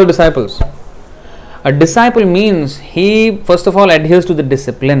become so-called disciples. A disciple means he first of all adheres to the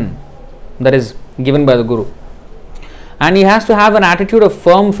discipline that is given by the Guru, and he has to have an attitude of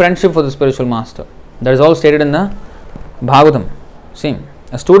firm friendship for the spiritual master. That is all stated in the Bhagavatam. See,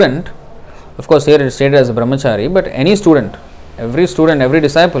 a student, of course here it is stated as a brahmachari, but any student, every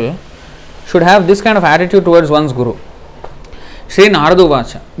disciple should have this kind of attitude towards one's Guru. Shri Narada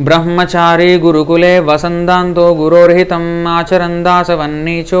Vacha Brahmachari Gurukule Vasandanto Gurorhitam Acharandasa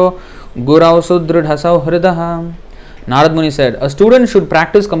Vannicho Gurau Sudridha Sauhridaha. Narad Muni said, a student should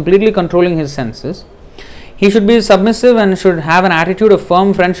practice completely controlling his senses. He should be submissive and should have an attitude of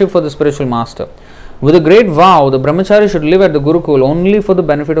firm friendship for the spiritual master. With a great vow, the brahmachari should live at the Gurukul only for the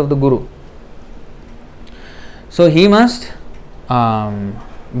benefit of the Guru. So he must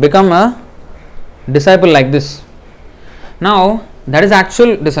become a disciple like this. Now, that is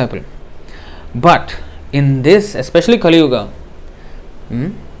actual disciple. But in this, especially Kali Yuga,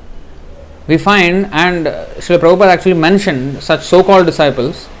 we find, and Srila Prabhupada actually mentioned such so-called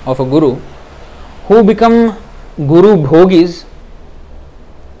disciples of a Guru who become Guru Bhogis.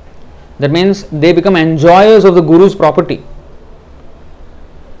 That means they become enjoyers of the Guru's property.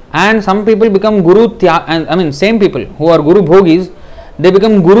 And some people become same people who are Guru Bhogis, they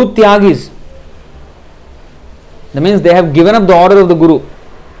become Guru Tyagis. That means they have given up the order of the Guru.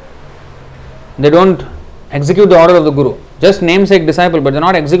 They don't execute the order of the Guru. Just namesake disciple, but they are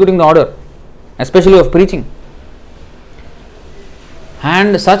not executing the order, especially of preaching.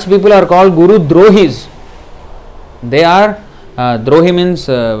 And such people are called Guru Drohis. They are, Drohi means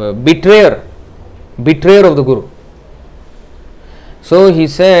betrayer of the Guru. So he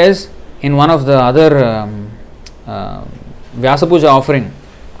says in one of the other Vyasa Puja offering,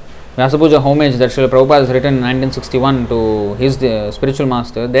 Vyasapuja homage that Srila Prabhupada has written in 1961 to his spiritual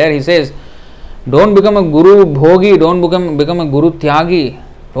master. There he says, don't become a guru bhogi, don't become a guru tyagi,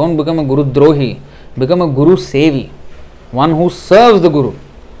 don't become a guru drohi, become a guru sevi, one who serves the guru.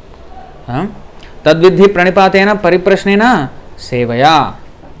 Tadvidhi pranipatena pariprashnena sevaya.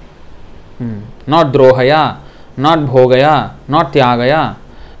 Not drohaya, not bhogaya, not tyagaya,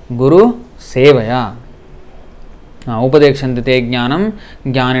 guru sevaya. Upadekshante te jnanam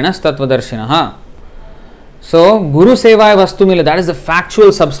jnaninas tattvadarshinaha. So, guru sevaya vastu mila, that is the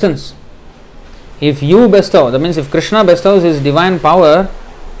factual substance. If you bestow, that means if Krishna bestows his divine power,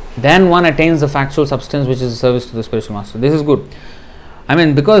 then one attains the factual substance which is service to the spiritual master. This is good. I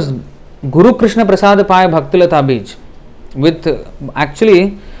mean, because Guru Krishna Prasada Paya Bhaktilata Bij, with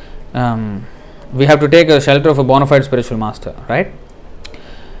actually we have to take a shelter of a bona fide spiritual master, right?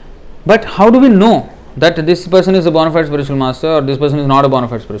 But how do we know that this person is a bona fide spiritual master or this person is not a bona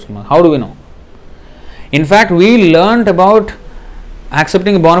fide spiritual master? How do we know? In fact, we learnt about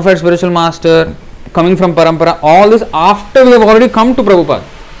accepting a bona fide spiritual master, coming from parampara, all this after we have already come to Prabhupada.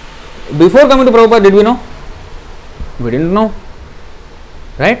 Before coming to Prabhupada, did we know? We didn't know,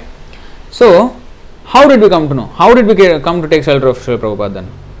 right? So, how did we come to know? How did we come to take shelter of Srila Prabhupada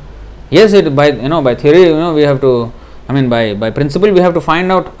then? Yes, by theory, we have to, by principle, we have to find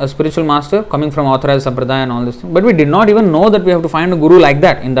out a spiritual master coming from authorized sampradaya and all this thing. But we did not even know that we have to find a guru like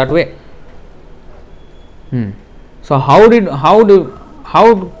that, in that way. So, how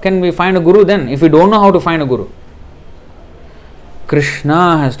can we find a guru then, if we don't know how to find a guru?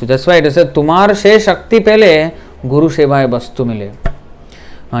 Krishna has to. That's why it is said, Tumar se shakti pele guru sevaya vastu mile.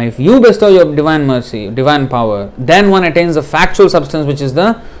 Now, if you bestow your divine mercy, divine power, then one attains the factual substance which is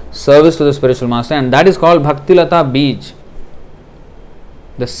the service to the spiritual master, and that is called Bhaktilata Bij,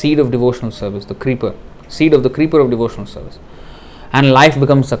 the seed of devotional service, the creeper, seed of the creeper of devotional service. And life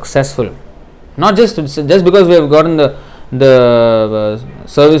becomes successful. Not just because we have gotten the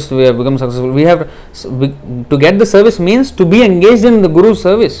service, we have become successful. We have to get the service means to be engaged in the Guru's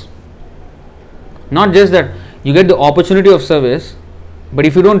service. Not just that you get the opportunity of service, but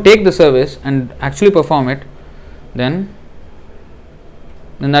if you don't take the service and actually perform it, then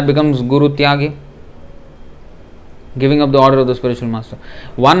that becomes Guru Tyagi, giving up the order of the spiritual master.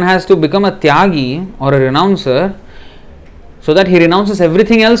 One has to become a Tyagi or a renouncer so that he renounces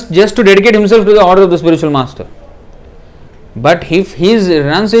everything else just to dedicate himself to the order of the spiritual master. But if his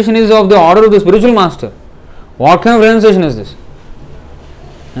renunciation is of the order of the spiritual master, what kind of renunciation is this?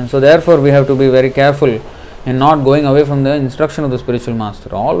 And so therefore we have to be very careful in not going away from the instruction of the spiritual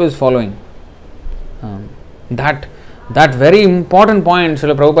master, always following. That very important point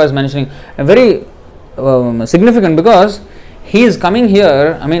Srila Prabhupada is mentioning, very significant, because he is coming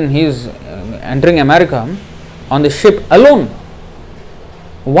here, he is entering America on the ship alone.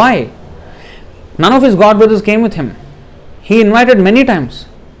 Why? None of his god brothers came with him. He invited many times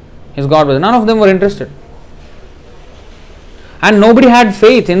his god brothers. None of them were interested. And nobody had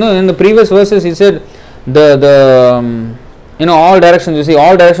faith. In the previous verses he said, all directions, you see,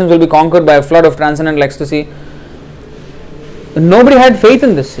 all directions will be conquered by a flood of transcendental ecstasy. Nobody had faith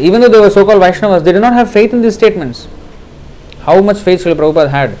in this. Even though they were so-called Vaishnavas, they did not have faith in these statements. How much faith Srila Prabhupada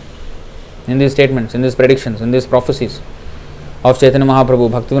had in these statements, in these predictions, in these prophecies of Chaitanya Mahaprabhu,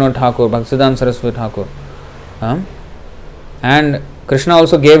 Bhaktivinoda Thakur, Bhaktisiddhanta Saraswati Thakur. And Krishna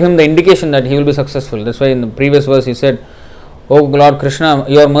also gave him the indication that he will be successful. That's why in the previous verse he said, "O Lord Krishna,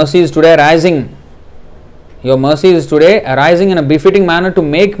 your mercy is today arising. Your mercy is today arising in a befitting manner to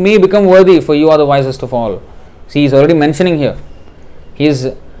make me become worthy, for you are the wisest of all." See, he is already mentioning here. He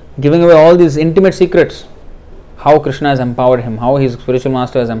is giving away all these intimate secrets. How Krishna has empowered him, how his spiritual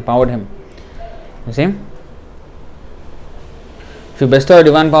master has empowered him. You see? If you bestow a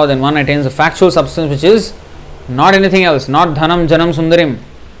divine power, then one attains a factual substance which is not anything else, not dhanam, janam, sundarim,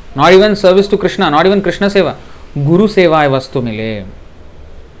 not even service to Krishna, not even Krishna seva. Guru seva vastu mile.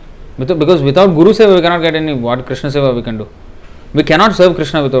 Because without Guru seva we cannot get any, what Krishna seva we can do. We cannot serve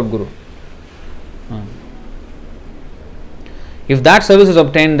Krishna without Guru. If that service is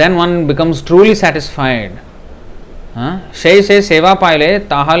obtained, then one becomes truly satisfied. Shai se seva paile,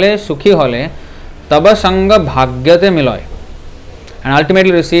 tahale sukhi hole, taba sanga bhagyate miloy. And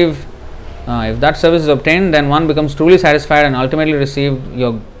ultimately receive, if that service is obtained, then one becomes truly satisfied and ultimately receive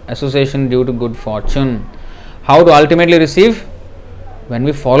your association due to good fortune. How to ultimately receive? When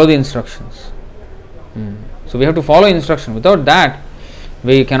we follow the instructions. So we have to follow instruction. Without that,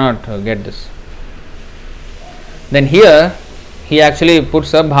 we cannot get this. Then here, he actually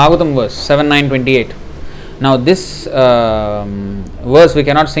puts a Bhagavatam verse, 7.9.28. Now this verse we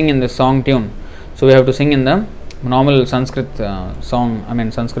cannot sing in the song tune. So we have to sing in the normal Sanskrit song, I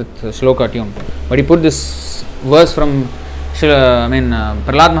mean Sanskrit shloka tune, but he put this verse from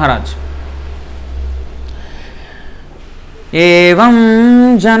Prahlad Maharaj.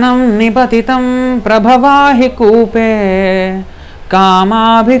 Evam janam nipatitam prabhavahi koope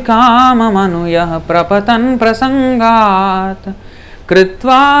kamabhikama manuyah prapatan prasangat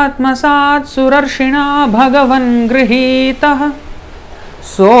कृत्वात्मसात् सुरर्षिणा भगवन् गृहीतः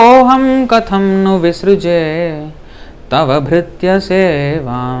सोहं कथं नु विसृजे तव भृत्य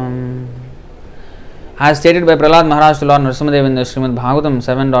सेवाम्. As stated by Prahlad Maharaj to Lord Nrsimhadev in the Srimad Bhagavatam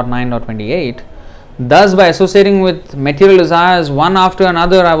 7.9.28, thus by associating with material desires one after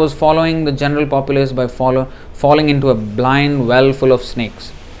another, I was following the general populace by falling into a blind well full of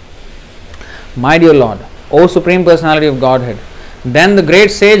snakes. My dear Lord, O Supreme Personality of Godhead, then the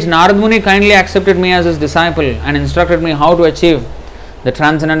great sage Narad Muni kindly accepted me as his disciple and instructed me how to achieve the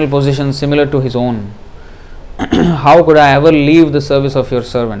transcendental position similar to his own. How could I ever leave the service of your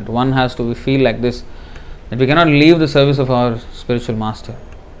servant? One has to feel like this, that we cannot leave the service of our spiritual master.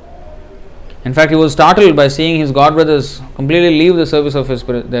 In fact, he was startled by seeing his god brothers completely leave the service of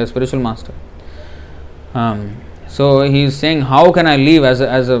their spiritual master. So he is saying, how can I leave as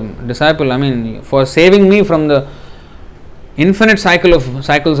a disciple? I mean, for saving me from the infinite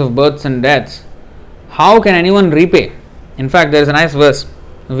cycles of births and deaths, how can anyone repay? In fact, there is a nice verse,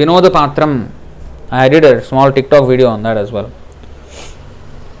 Vinoda Patram. I did a small TikTok video on that as well.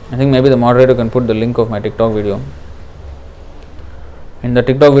 I think maybe the moderator can put the link of my TikTok video. In the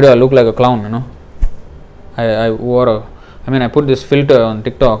TikTok video, I look like a clown, you know. I put this filter on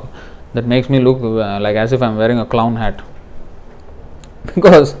TikTok that makes me look like as if I'm wearing a clown hat.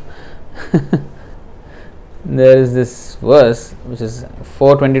 Because there is this verse which is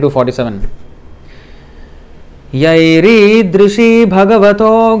 4:22-47. Yairidrishi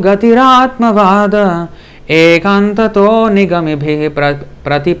bhagavato gatiratmavada ekantato nigamibhi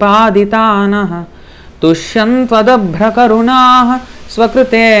pratipaditanaha tushyantvadabhrakarunah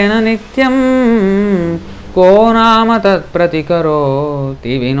swakritena nityam ko nama tat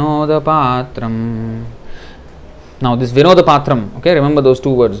pratikaroti vinoda patram. Now this vinoda patram, okay, remember those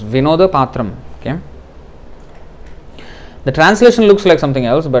two words, vinoda patram, okay. The translation looks like something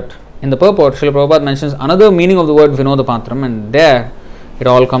else, but in the purport, Srila Prabhupada mentions another meaning of the word Vinoda Patram, and there it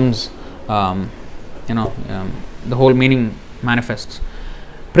all comes, the whole meaning manifests.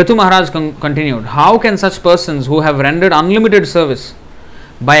 Prithu Maharaj continued, how can such persons who have rendered unlimited service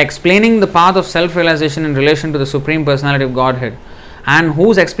by explaining the path of self-realization in relation to the Supreme Personality of Godhead, and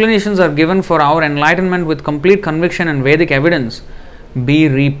whose explanations are given for our enlightenment with complete conviction and Vedic evidence, be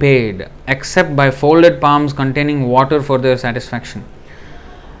repaid except by folded palms containing water for their satisfaction?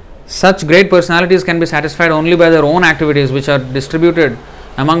 Such great personalities can be satisfied only by their own activities, which are distributed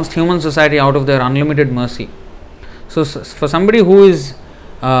amongst human society out of their unlimited mercy. So for somebody who is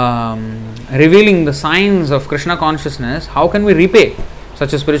revealing the signs of Krishna consciousness, how can we repay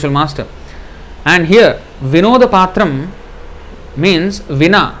such a spiritual master? And here Vinoda Patram means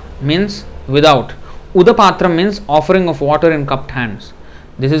Vina means without, Udapatram means offering of water in cupped hands.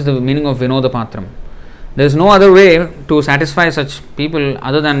 This is the meaning of Vinoda Patram. There is no other way to satisfy such people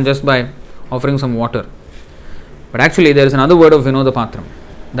other than just by offering some water. But actually there is another word of Vinoda Patram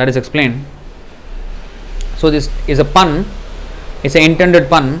that is explained. So this is a pun, it's an intended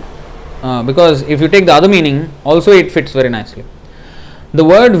pun, because if you take the other meaning, also it fits very nicely. The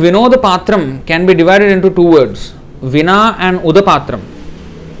word Vinoda Patram can be divided into two words, Vina and Udapatram,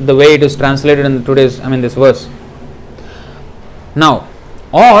 the way it is translated in this verse. Now,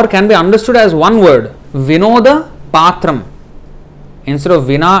 or can be understood as one word, Vinoda Patram. Instead of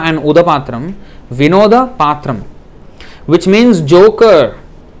Vina and Udapatram, Vinoda Patram, which means joker.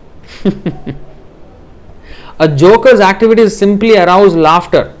 A joker's activities simply arouse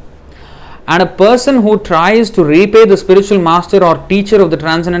laughter, and a person who tries to repay the spiritual master or teacher of the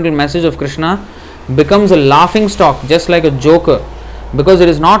transcendental message of Krishna becomes a laughing stock, just like a joker, because it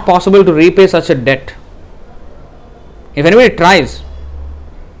is not possible to repay such a debt. If anybody tries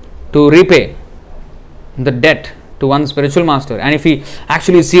to repay the debt to one spiritual master, and if he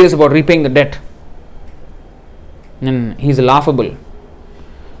actually is serious about repaying the debt, then he is laughable.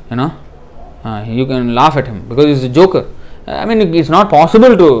 You can laugh at him because he is a joker. It's not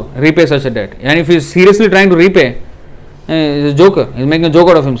possible to repay such a debt. And if he is seriously trying to repay, he is a joker. He is making a joke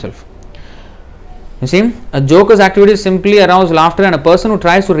out of himself. You see, a joker's activities simply arouse laughter, and a person who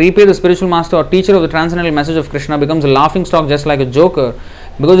tries to repay the spiritual master or teacher of the transcendental message of Krishna becomes a laughing stock, just like a joker,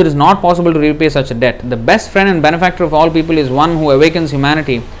 because it is not possible to repay such a debt. The best friend and benefactor of all people is one who awakens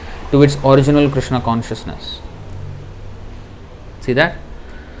humanity to its original Krishna consciousness. See that?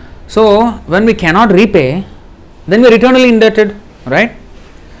 So, when we cannot repay, then we are eternally indebted, right?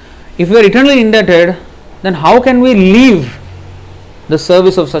 If we are eternally indebted, then how can we leave the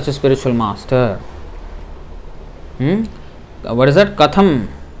service of such a spiritual master? What is that? Katham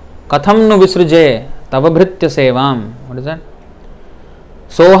nu visruje tavabhritya sevam. What is that?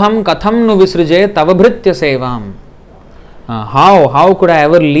 Soham katham nu visruje tavabhritya sevam. How could I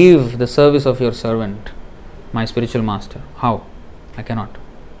ever leave the service of your servant, my spiritual master? How? I cannot.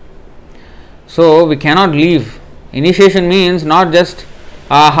 So we cannot leave. Initiation means not just,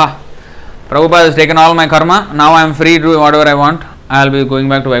 Prabhupada has taken all my karma, now I am free to do whatever I want, I will be going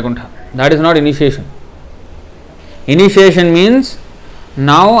back to Vaikuntha. That is not initiation. Initiation means,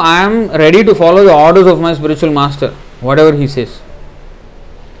 now I am ready to follow the orders of my spiritual master, whatever he says.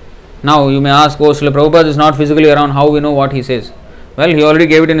 Now you may ask, Srila Prabhupada is not physically around, how we know what he says? Well, he already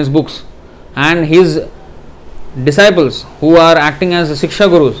gave it in his books. And his disciples who are acting as Siksha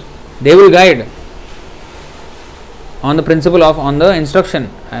Gurus, they will guide on the principle of, on the instruction,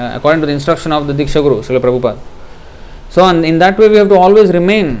 according to the instruction of the Diksha Guru, Srila Prabhupada. So in that way we have to always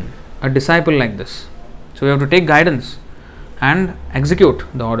remain a disciple like this. So we have to take guidance and execute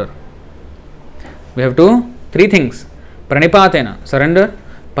the order. We have to, three things: pranipatena, surrender;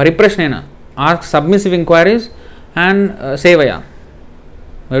 pariprashnena, ask submissive inquiries; and sevaya,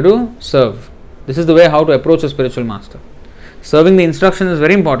 we have to serve. This is the way how to approach a spiritual master. Serving the instructions is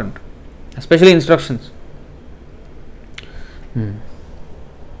very important, especially instructions.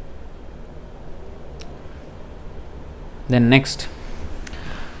 Then next,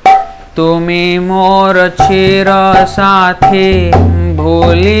 Tumi mor chira sathi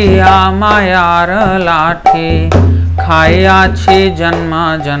bhuliya mayar lathi khaya chi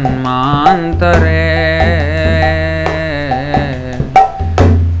janma janmantare.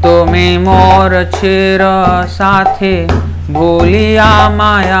 Tumi mor chira sathi bhuliya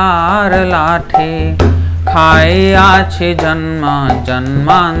mayar lathi khaya chi janma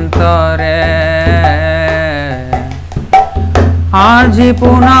janmantare. আজি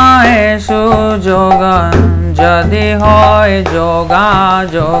পুনায় সুযোগ যদি হয়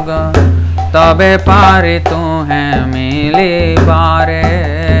যোগাযোগ তবে পারি তুহে মিলিবারে।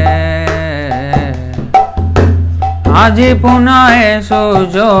 আজি পুনায়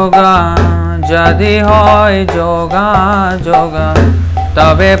সুযোগ যদি হয় যোগাযোগ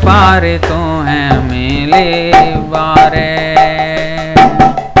তবে পারি তুহে মিলিবারে।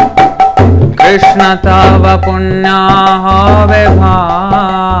 कृष्ण तव पुण्य होवे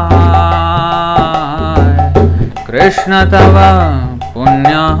भाई, कृष्ण तव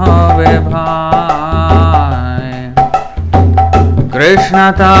पुण्य होवे भाई, कृष्ण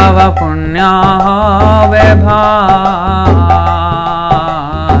तव पुण्य होवे भाई,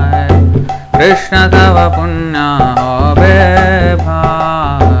 कृष्ण तव पुण्य होवे भाई।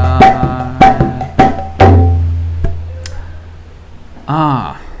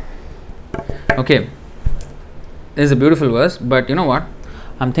 Okay, this is a beautiful verse, but you know what?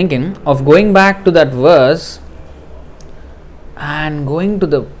 I'm thinking of going back to that verse and going to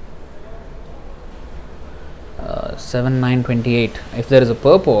the 7:9:28. If there is a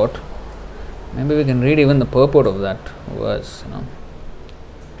purport, maybe we can read even the purport of that verse,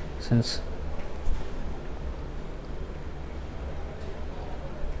 since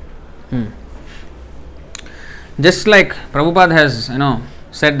just like Prabhupada has,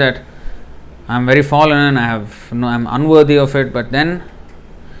 said that I am very fallen, I am unworthy of it, but then,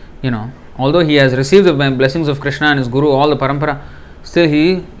 although he has received the blessings of Krishna and his Guru, all the parampara, still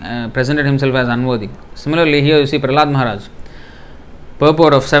he presented himself as unworthy. Similarly, here you see Prahlad Maharaj,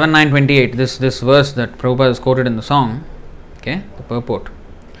 purport of 7:9:28, this verse that Prabhupada has quoted in the song, okay, the purport.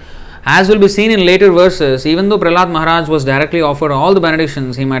 As will be seen in later verses, even though Prahlad Maharaj was directly offered all the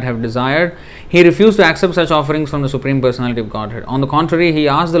benedictions he might have desired, he refused to accept such offerings from the Supreme Personality of Godhead. On the contrary, he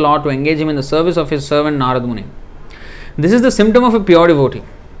asked the Lord to engage him in the service of his servant Narad Muni. This is the symptom of a pure devotee.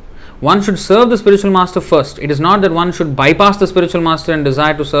 One should serve the spiritual master first. It is not that one should bypass the spiritual master and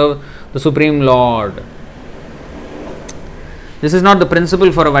desire to serve the Supreme Lord. This is not the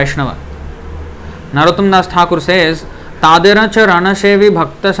principle for a Vaishnava. Narottam Das Thakur says, तादेर च रणसेवी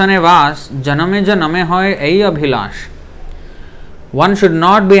भक्त सने वास जनमे जनमे होय ei abhilash. One should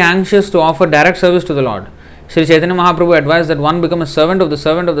not be anxious to offer direct service to the Lord. Sri Chaitanya Mahaprabhu advised that one become a servant of the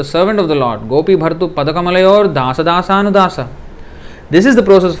servant of the servant of the Lord. Gopi bhartu padakamalayur dasa dasa anudasa. This is the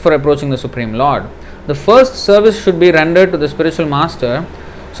process for approaching the Supreme Lord. The first service should be rendered to the spiritual master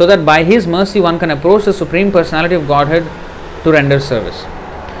so that by his mercy one can approach the Supreme Personality of Godhead to render service.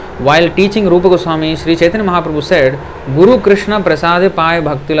 While teaching Rupa Goswami, Sri Chaitanya Mahaprabhu said, Guru Krishna prasade paye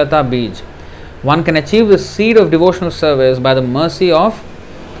bhaktilata bij. One can achieve the seed of devotional service by the mercy of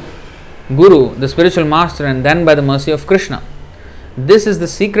Guru, the spiritual master, and then by the mercy of Krishna. This is the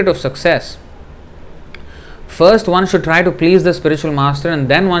secret of success. First, one should try to please the spiritual master, and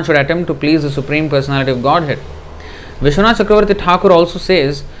then one should attempt to please the Supreme Personality of Godhead. Vishwanath Chakravarti Thakur also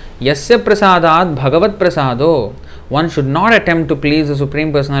says, Yasya prasadad bhagavat prasado. One should not attempt to please the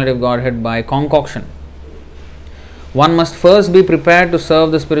Supreme Personality of Godhead by concoction. One must first be prepared to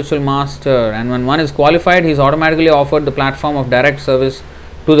serve the spiritual master, and when one is qualified, he is automatically offered the platform of direct service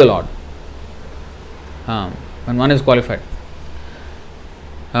to the Lord. When one is qualified.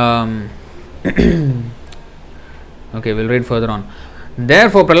 Okay, we'll read further on.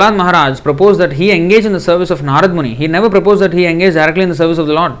 Therefore, Prahlad Maharaj proposed that he engage in the service of Narad Muni. He never proposed that he engage directly in the service of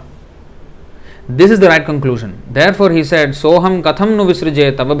the Lord. This is the right conclusion. Therefore, he said, Soham katham nu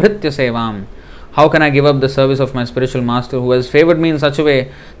visrije tavabhritya sevam. How can I give up the service of my spiritual master who has favored me in such a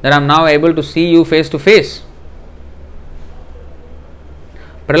way that I am now able to see you face to face?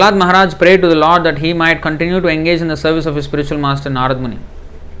 Prahlad Maharaj prayed to the Lord that he might continue to engage in the service of his spiritual master Narad Muni.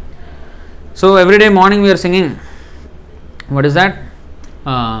 So, every day morning we are singing. What is that?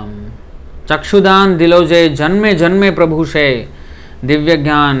 Chakshudan diloje janme janme prabhushe divya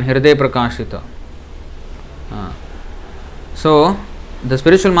gyan hirde prakashita. So, the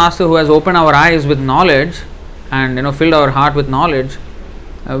spiritual master who has opened our eyes with knowledge and filled our heart with knowledge,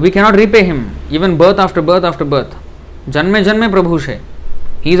 we cannot repay him even birth after birth after birth. Janme janme prabhushe.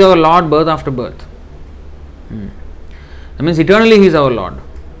 He is our Lord birth after birth. That means eternally he is our Lord.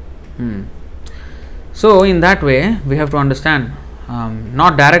 So, in that way, we have to understand,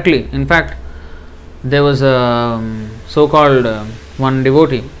 not directly. In fact, there was a so-called one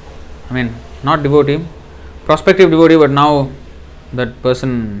devotee, not devotee, prospective devotee, but now that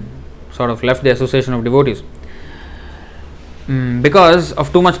person sort of left the association of devotees because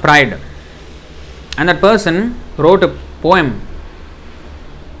of too much pride. And that person wrote a poem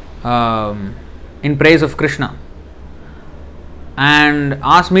in praise of Krishna and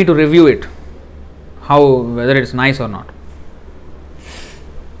asked me to review it, whether it's nice or not.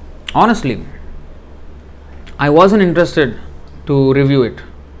 Honestly, I wasn't interested to review it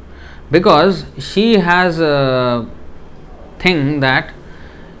because she has a thing that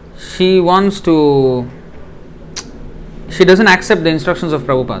she doesn't accept the instructions of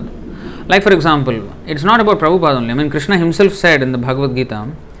Prabhupada. Like, for example, it's not about Prabhupada only. Krishna himself said in the Bhagavad Gita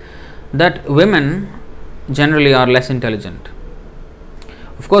that women generally are less intelligent.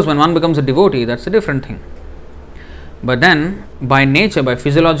 Of course, when one becomes a devotee, that's a different thing. But then, by nature, by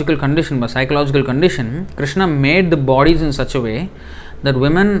physiological condition, by psychological condition, Krishna made the bodies in such a way that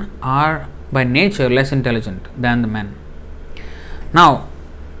women are by nature less intelligent than the men. Now,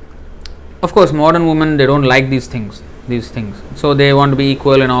 of course, modern women, they don't like these things. So they want to be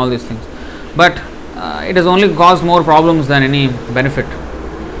equal and all these things. But it has only caused more problems than any benefit.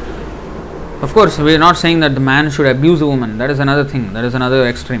 Of course, we are not saying that the man should abuse a woman. That is another thing. That is another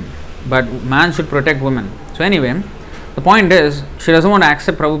extreme. But man should protect women. So anyway, the point is, she doesn't want to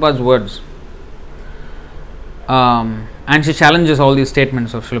accept Prabhupada's words. And she challenges all these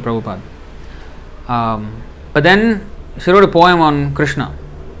statements of Srila Prabhupada. But then she wrote a poem on Krishna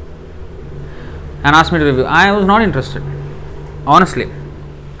and asked me to review. I was not interested, honestly.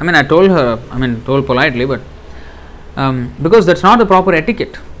 I told her, told politely, but because that's not the proper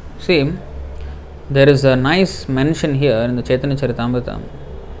etiquette. See, there is a nice mention here in the Chaitanya Charitamrita,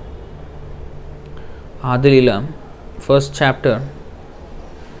 Adilila, first chapter,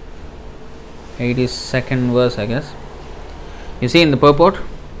 82nd verse, I guess. You see in the purport,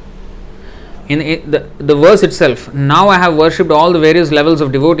 in the verse itself, now I have worshipped all the various levels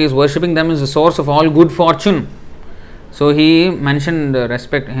of devotees, worshipping them is the source of all good fortune. So he mentioned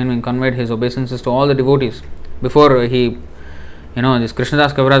respect, and conveyed his obeisances to all the devotees before he, this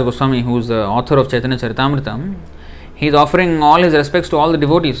Krishnadas Kaviraj Goswami, who is the author of Chaitanya Charitamrita, he is offering all his respects to all the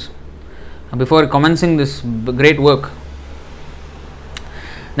devotees before commencing this great work.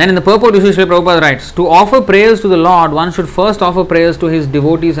 Then in the purport, Srila Prabhupada writes, to offer prayers to the Lord, one should first offer prayers to his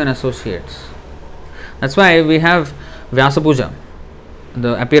devotees and associates. That's why we have Vyasa Puja,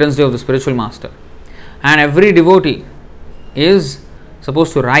 the appearance day of the spiritual master. And every devotee is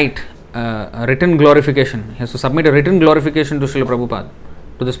supposed to write a written glorification. He has to submit a written glorification to Srila Prabhupada,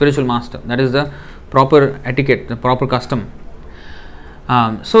 to the spiritual master. That is the proper etiquette, the proper custom.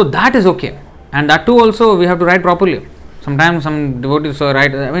 So that is okay. And that too also we have to write properly. Sometimes some devotees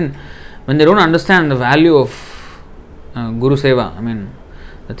write, when they don't understand the value of Guru Seva,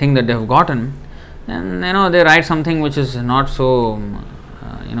 the thing that they have gotten, then they write something which is not so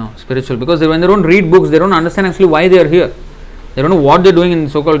spiritual, because when they don't read books, they don't understand actually why they are here. They don't know what they are doing in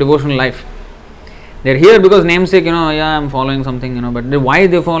so-called devotional life. They are here because namesake, I am following something, but why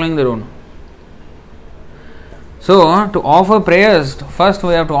they are following, they don't know. So, to offer prayers, first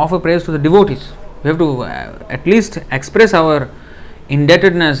we have to offer prayers to the devotees. We have to at least express our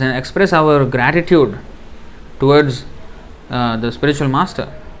indebtedness and express our gratitude towards the spiritual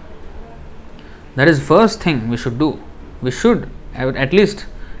master. That is the first thing we should do. We should at least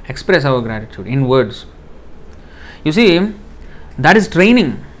express our gratitude in words. You see, that is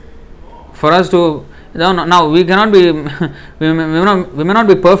training for us to. Now we cannot be, we may not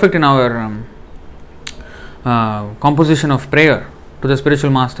be perfect in our composition of prayer to the spiritual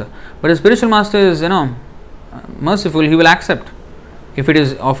master, but the spiritual master is, merciful. He will accept if it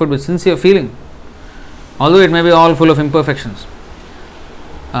is offered with sincere feeling, although it may be all full of imperfections.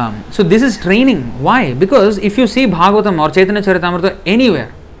 So this is training. Why? Because if you see Bhagavatam or Chaitanya Charitamrita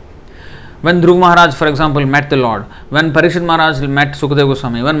anywhere, when Dhruv Maharaj, for example, met the Lord, when Parikshit Maharaj met Sukadeva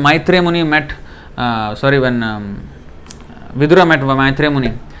Goswami, when Maitreya Muni met, when Vidura met Maitreya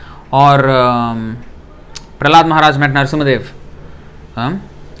Muni, or Prahlad Maharaj met Narasimhadev,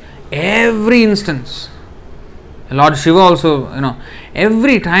 every instance, Lord Shiva also,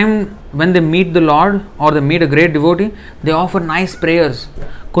 every time when they meet the Lord or they meet a great devotee, they offer nice prayers.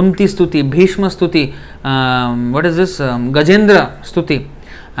 Kunti Stuti, Bhishma Stuti, what is this? Gajendra Stuti,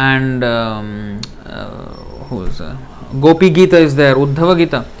 and who is Gopi Gita is there, Uddhava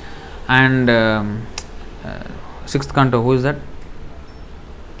Gita, and sixth canto, who is that?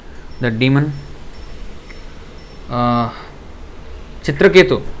 That demon?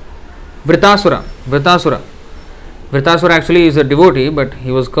 Chitraketu, Vritasura. Vritasura actually is a devotee, but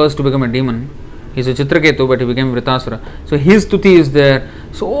he was cursed to become a demon. He's a Chitraketu, but he became Vritasura. So his stuti is there.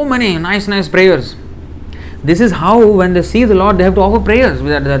 So many nice prayers. This is how, when they see the Lord, they have to offer prayers.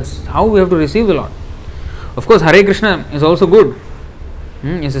 That's how we have to receive the Lord. Of course, Hare Krishna is also good.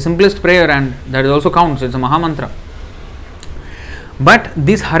 It's the simplest prayer, and that also counts. It's a Mahamantra. But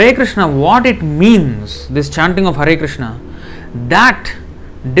this Hare Krishna, what it means, this chanting of Hare Krishna, that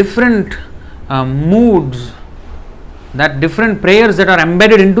different moods, that different prayers that are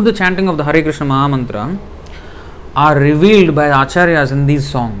embedded into the chanting of the Hare Krishna Mahamantra are revealed by the Acharyas in these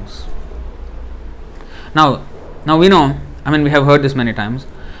songs. Now we know, we have heard this many times.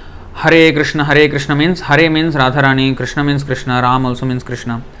 Hare Krishna means, Hare means Radharani, Krishna means Krishna, Ram also means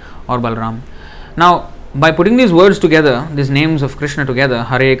Krishna or Balram. Now, by putting these words together, these names of Krishna together,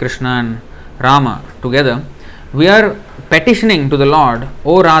 Hare Krishna and Rama together, we are petitioning to the Lord,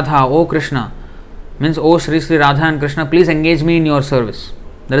 O Radha, O Krishna, means O Shri Radha and Krishna, please engage me in your service.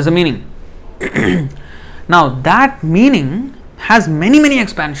 That is the meaning. Now that meaning has many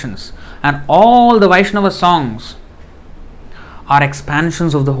expansions, and all the Vaishnava songs are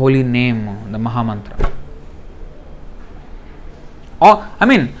expansions of the holy name, the Mahamantra.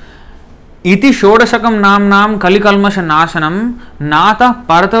 Iti Shodashakam Namnam Kalikalmasha Nashanam Nata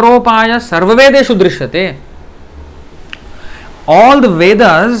Partaropaya Sarvavedeshu Drishyate. All the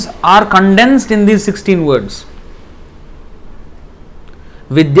Vedas are condensed in these 16 words.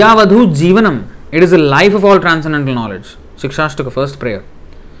 Vidyavadhu Jivanam. It is the life of all transcendental knowledge. Shikshashtaka, first prayer.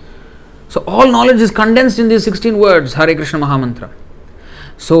 So all knowledge is condensed in these 16 words, Hare Krishna Mahamantra.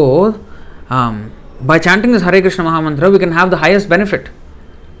 So, by chanting this Hare Krishna Mahamantra, we can have the highest benefit.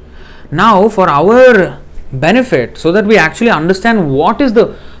 Now, for our benefit, so that we actually understand what is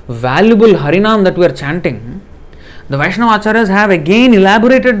the valuable Harinam that we are chanting, the Vaishnava Acharyas have again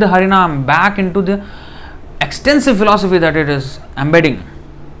elaborated the Harinam back into the extensive philosophy that it is embedding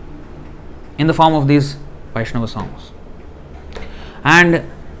in the form of these Vaishnava songs. And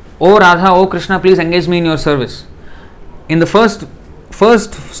O Radha, O Krishna, please engage me in your service. In the first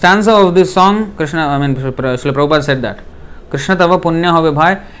stanza of this song, Srila Prabhupada said that Krishna Tava Punya Have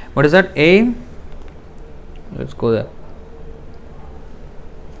Bhai. What is that? Let's go there.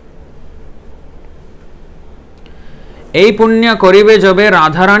 এই পুণ্য করিবে যবে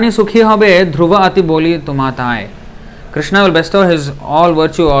রাধারানী সুখী হবে ধ্রুব অতি বলি তোমাতায়. Krishna will bestow his all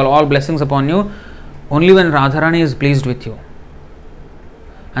virtue, all blessings upon you only when Radharani is pleased with you.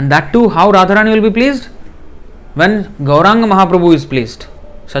 And that too, how Radharani will be pleased? When Gauranga Mahaprabhu is pleased.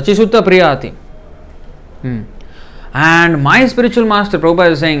 Shachisutta Priyati. And my spiritual master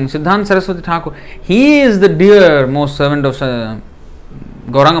Prabhupada is saying, Siddhanta Saraswati Thakur, he is the dear most servant of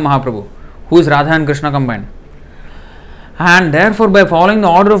Gauranga Mahaprabhu, who is Radha and Krishna combined. And therefore, by following the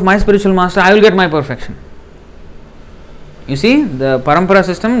order of my spiritual master, I will get my perfection. You see, the parampara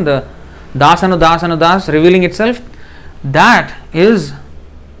system, the das revealing itself, that is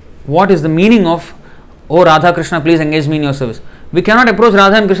what is the meaning of, O Radha Krishna, please engage me in your service. We cannot approach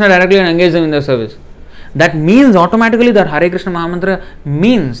Radha and Krishna directly and engage them in their service. That means automatically that Hare Krishna Mahamantra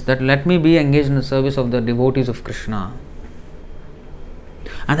means that let me be engaged in the service of the devotees of Krishna.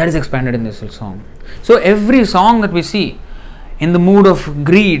 And that is expanded in this song. So every song that we see in the mood of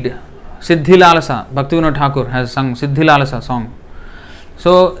greed, Siddhi Lalasa, Bhaktivinoda Thakur has sung Siddhi Lalasa song.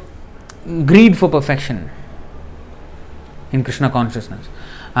 So greed for perfection in Krishna consciousness,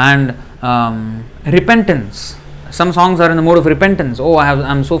 and repentance. Some songs are in the mode of repentance. Oh,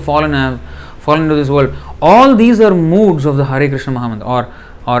 I'm so fallen, I have fallen into this world. All these are moods of the Hare Krishna Mahamantra,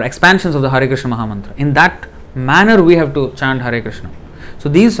 or expansions of the Hare Krishna Mahamantra. In that manner we have to chant Hare Krishna. So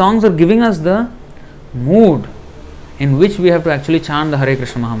these songs are giving us the mood in which we have to actually chant the Hare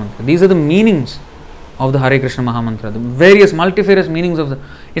Krishna Mahamantra. These are the meanings of the Hare Krishna Mahamantra, the various multifarious meanings of the...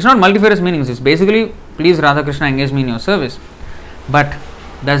 It's not multifarious meanings, it's basically, please Radha Krishna, engage me in your service. But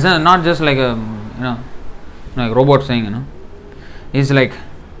that's not just like a, like robot saying, it's like,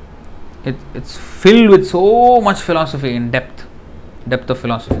 it's filled with so much philosophy in depth of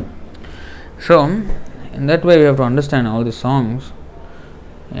philosophy. So, in that way we have to understand all these songs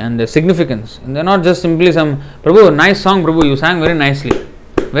and their significance. And they're not just simply some, Prabhu, nice song, Prabhu, you sang very nicely.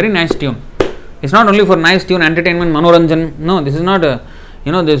 Very nice tune. It's not only for nice tune, entertainment, manoranjan. No, this is not a,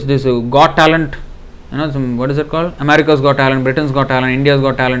 this Got Talent, what is it called? America's Got Talent, Britain's Got Talent, India's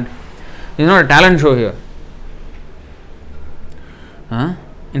Got Talent. It's not a talent show here.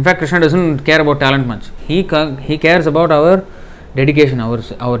 In fact, Krishna doesn't care about talent much. He cares about our dedication,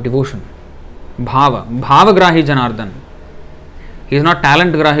 our devotion. Bhavagrahi Janardhan. He is not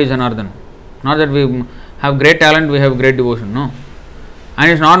talent grahi Janardhan. Not that we have great talent, we have great devotion. No.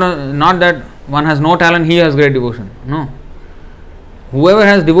 And it's not that one has no talent, he has great devotion. No. Whoever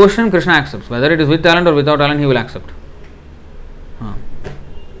has devotion, Krishna accepts. Whether it is with talent or without talent, he will accept.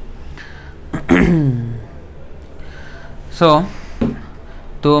 So,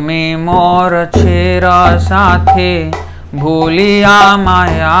 Tumi mor chera sathe bhuliya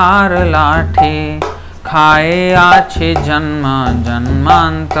mayar lathi खाए आछे जन्म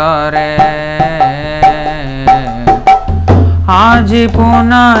जन्मांतरे आज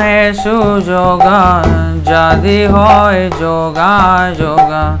पुनः सुयोगा जदि होय जोगा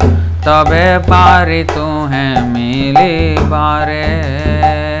जोगा तबे पारि तुम्हें मिली बारे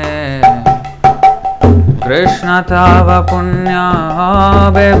कृष्ण तव पुण्य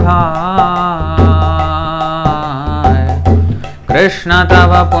हबे भाई कृष्ण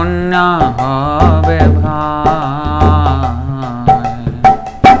तव पुण्य हबे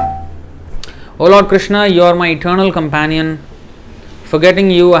O Lord Krishna, you are my eternal companion.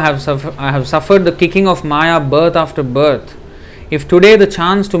 Forgetting you, I have suffered the kicking of Maya birth after birth. If today the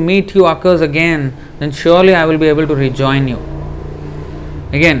chance to meet you occurs again, then surely I will be able to rejoin you.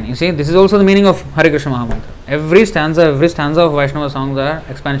 Again, you see, this is also the meaning of Hare Krishna Mahamantra. Every stanza of Vaishnava songs are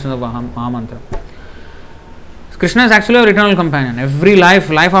expansions of Mahamantra. Krishna is actually our eternal companion. Every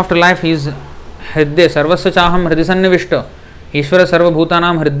life after life, he is Hridde, Sarvasya Chaham Hridisannivishta. Ishvara Sarva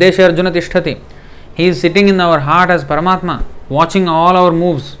Bhutanam Hriddesha Arjuna Tishtati. He is sitting in our heart as Paramatma, watching all our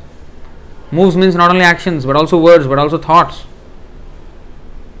moves. Moves means not only actions, but also words, but also thoughts.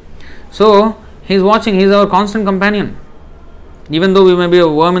 So, he is watching, he is our constant companion. Even though we may be a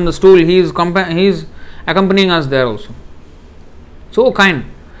worm in the stool, he is accompanying us there also. So kind.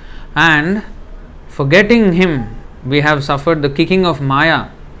 And forgetting him, we have suffered the kicking of Maya.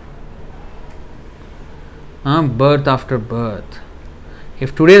 Birth after birth.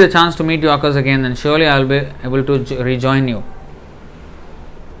 If today the chance to meet you occurs again, then surely I will be able to rejoin you.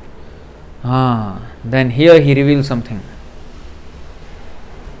 Then here he reveals something.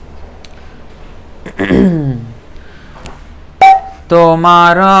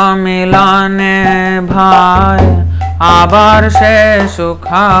 তোমারা মিলানে ভাই আবার সে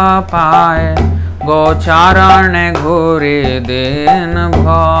সুখা পায় গোচারণে ঘুরি দিন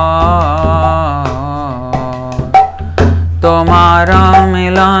ভর তোমারা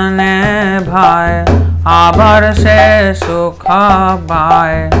মিলানে ভাই আবার সে সুখা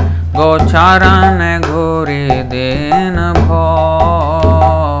পায় গোচারণে ঘুরি দিন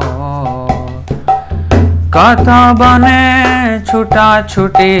ভর কথা বনে ছুটা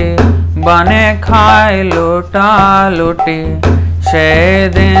ছুটি বনে খায় লুটা লুটি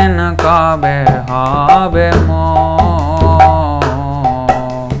সেদিন কবে হবে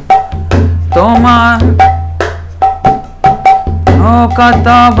তোমার ও কত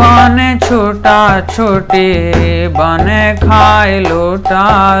বনে ছুটা ছুটি বনে খায় লুটা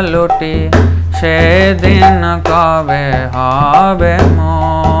লুটি সেদিন কবে হবে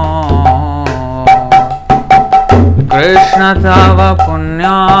Krishna tava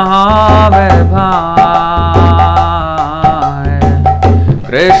punya habe bhai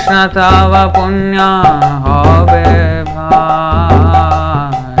Krishna tava punya habe bhai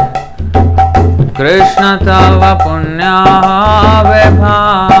Krishna tava punya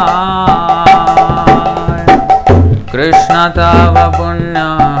vibhai, Krishna tava punya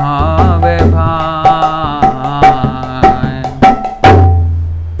vibhai.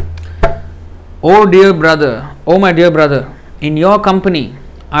 Oh dear brother, oh my dear brother, in your company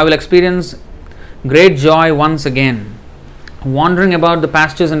I will experience great joy once again. Wandering about the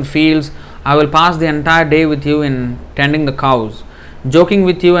pastures and fields, I will pass the entire day with you in tending the cows, joking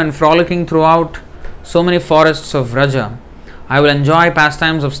with you and frolicking throughout so many forests of Vraja. I will enjoy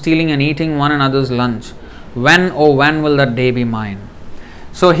pastimes of stealing and eating one another's lunch. When, oh when will that day be mine?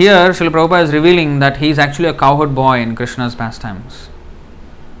 So here Srila Prabhupada is revealing that he is actually a cowherd boy in Krishna's pastimes.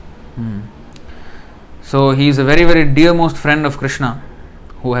 So he is a very, very dearmost friend of Krishna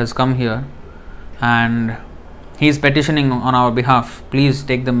who has come here, and he is petitioning on our behalf, please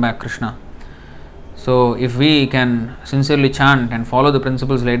take them back, Krishna. So if we can sincerely chant and follow the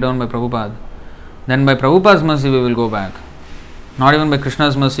principles laid down by Prabhupada, then by Prabhupada's mercy we will go back. Not even by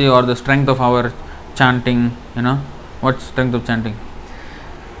Krishna's mercy or the strength of our chanting, what strength of chanting.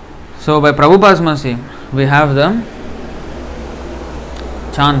 So by Prabhupada's mercy we have the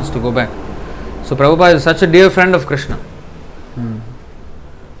chance to go back. So Prabhupada is such a dear friend of Krishna.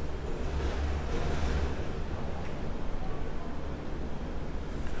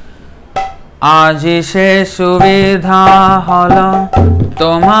 आजी से सुविधा hello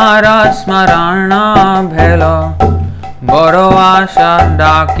तुम्हारा स्मरण भेलो बड़ो आशा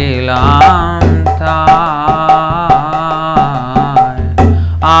डाकिलाम थाय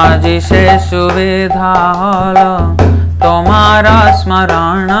आजी से सुविधा हलो तुम्हारा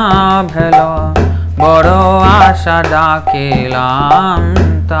स्मरण भेलो बड़ो आशा डाकिलाम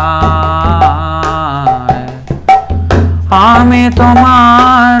थाय आमी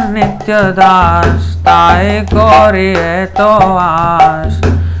তোমার নিত্য দাস তাই করি এত আশ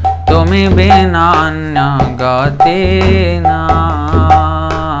তুমি বিনা অন্য গতি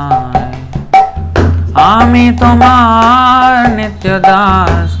নাই আমি তোমার নিত্য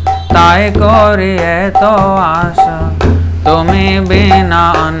দাস তাই করি এত আশা তুমি বিনা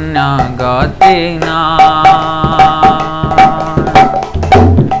অন্য গতি নাই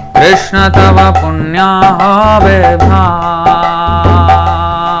কৃষ্ণ তব পুণ্য হবে ভাই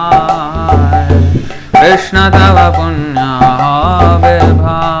কৃষ্ণ তব পুণ্য হবে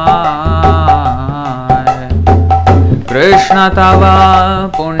ভাই কৃষ্ণ তব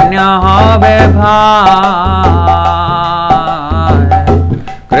পুণ্য হবে ভাই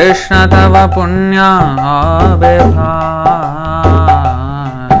কৃষ্ণ তব পুণ্য হবে ভাই.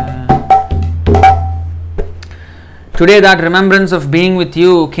 Today that remembrance of being with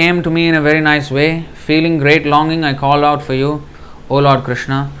you came to me in a very nice way. Feeling great longing, I called out for you, O Lord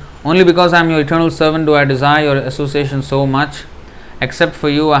Krishna. Only because I am your eternal servant do I desire your association so much. Except for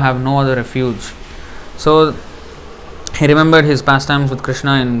you, I have no other refuge. So he remembered his pastimes with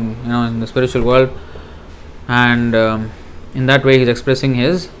Krishna in the spiritual world, and in that way he is expressing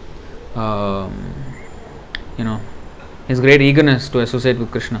his his great eagerness to associate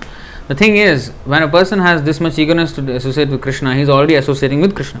with Krishna. The thing is, when a person has this much eagerness to associate with Krishna, he is already associating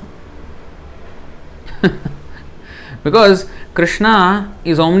with Krishna. Because Krishna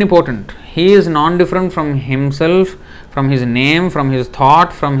is omnipotent. He is non-different from himself, from his name, from his thought,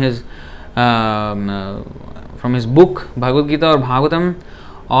 from his book, Bhagavad Gita or Bhagavatam,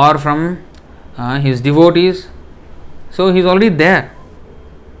 or from his devotees. So he is already there.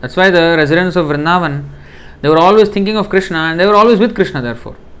 That's why the residents of Vrindavan, they were always thinking of Krishna and they were always with Krishna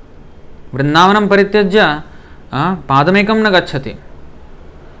therefore. Vrindavanam parityajya padamekam na gacchati.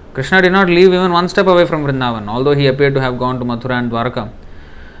 Krishna did not leave even one step away from Vrindavan, although he appeared to have gone to Mathura and Dwarka.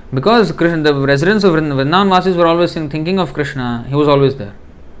 Because Krishna, the residents of Vrindavan Vasis were always thinking of Krishna, he was always there.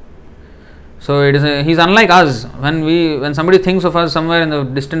 So he's unlike us. When somebody thinks of us somewhere in the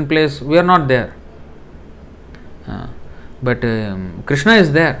distant place, we are not there. But Krishna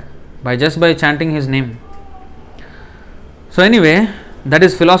is there by chanting his name. So anyway, that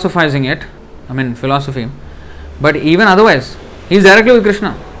is philosophizing it. Philosophy. But even otherwise, he is directly with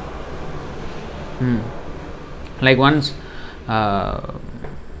Krishna. Like once,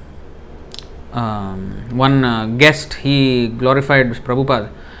 one guest, he glorified Prabhupada.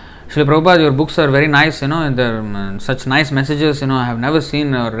 Srila Prabhupada, your books are very nice, they're such nice messages, I have never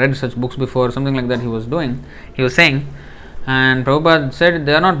seen or read such books before, something like that he was saying. And Prabhupada said,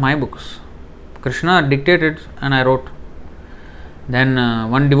 they are not my books. Krishna dictated and I wrote. Then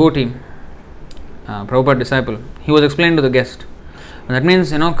one devotee, Prabhupada disciple, he was explained to the guest. That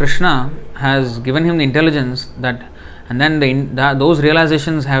means, Krishna has given him the intelligence that, and then those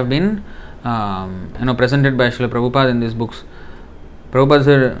realizations have been, presented by Srila Prabhupada in these books. Prabhupada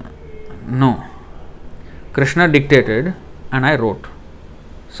said, no, Krishna dictated and I wrote.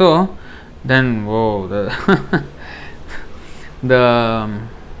 So then, whoa, the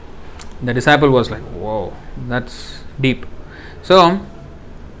the disciple was like, whoa, that's deep. So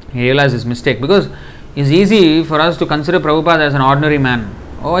he realized his mistake, because it's easy for us to consider Prabhupada as an ordinary man.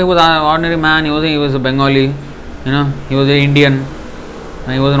 Oh, he was an ordinary man, he was a Bengali, he was an Indian,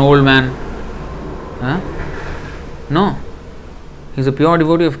 he was an old man. Huh? No, he is a pure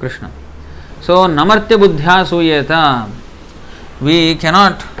devotee of Krishna. So, namartya buddhya suyeta, we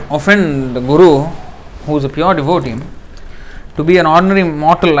cannot offend the Guru, who is a pure devotee, to be an ordinary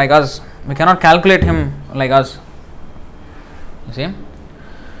mortal like us. We cannot calculate him like us. You see?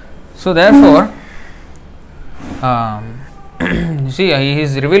 So, therefore, you see, he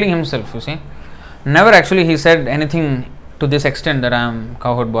is revealing himself, you see. Never actually he said anything to this extent that I am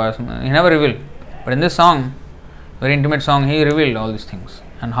cowherd boy. He never revealed. But in this song, very intimate song, he revealed all these things,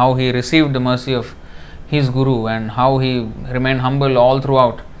 and how he received the mercy of his Guru, and how he remained humble all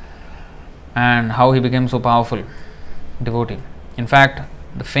throughout, and how he became so powerful devotee. In fact,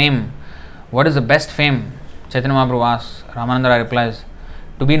 the fame, what is the best fame? Chaitanya Mahaprabhu asks, Ramananda Rai replies,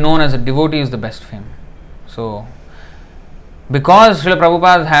 to be known as a devotee is the best fame. So, because Srila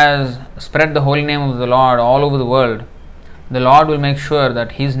Prabhupada has spread the holy name of the Lord all over the world, the Lord will make sure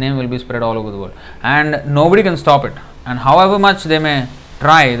that His name will be spread all over the world. And nobody can stop it. And however much they may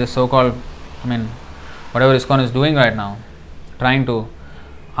try, this so-called, whatever ISKCON is doing right now, trying to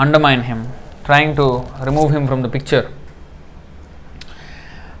undermine him, trying to remove him from the picture,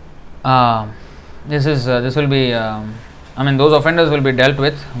 this will be, those offenders will be dealt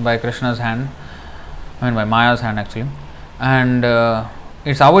with by Krishna's hand, by Maya's hand actually. And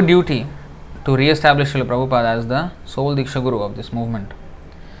it's our duty to re-establish Srila Prabhupada as the sole Diksha Guru of this movement.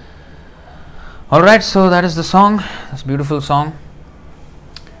 Alright, so that is the song, this beautiful song.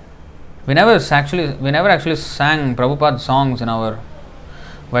 We never actually sang Prabhupada's songs in our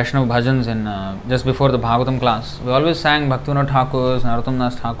Vaishnava bhajans in just before the Bhagavatam class. We always sang Bhaktivinoda Thakur's, Narottam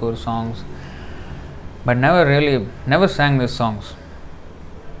Das Thakur's songs, but never sang these songs.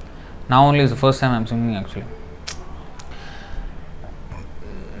 Now only is the first time I am singing actually.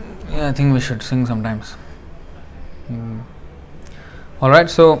 Yeah, I think we should sing sometimes. Alright,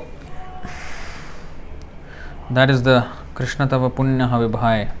 so that is the Krishna Tava Punya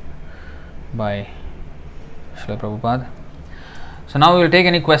Havibhai by Srila Prabhupada. So now we will take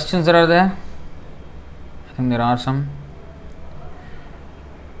any questions that are there. I think there are some.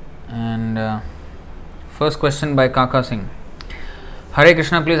 And first question by Kaka Singh. Hare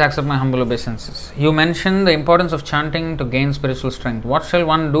Krishna, please accept my humble obeisances. You mentioned the importance of chanting to gain spiritual strength. What shall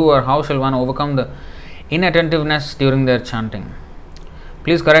one do, or how shall one overcome the inattentiveness during their chanting?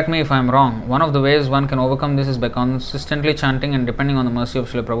 Please correct me if I am wrong. One of the ways one can overcome this is by consistently chanting and depending on the mercy of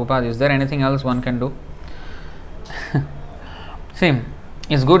Srila Prabhupada. Is there anything else one can do? See,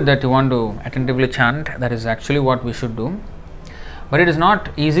 it's good that you want to attentively chant. That is actually what we should do. But it is not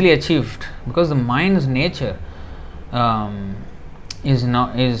easily achieved, because the mind's nature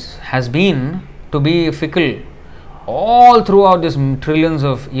has been to be fickle all throughout these trillions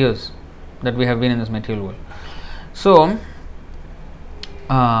of years that we have been in this material world. So,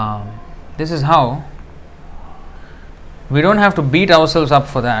 this is how we don't have to beat ourselves up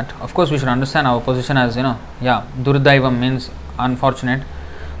for that. Of course, we should understand our position as, Durdaivam means unfortunate,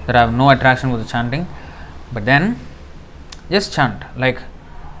 that I have no attraction with the chanting. But then, just chant.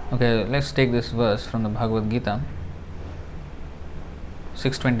 Okay, let's take this verse from the Bhagavad Gita.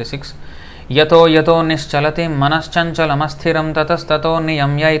 626. Yato yato nischalati manaschanchalamasthiram tatastato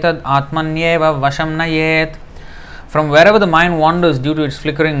niyamyaitad atmanyeva vasham nayet. From wherever the mind wanders due to its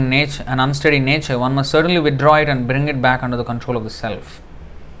flickering nature and unsteady nature, one must certainly withdraw it and bring it back under the control of the self.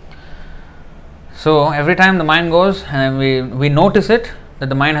 So every time the mind goes and we notice it, that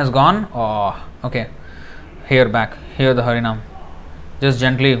the mind has gone, hear the Harinam. Just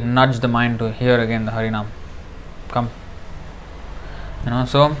gently nudge the mind to hear again the Harinam. Come.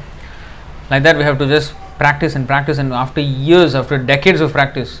 So like that we have to just practice, and after decades of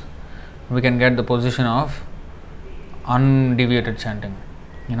practice, we can get the position of undeviated chanting.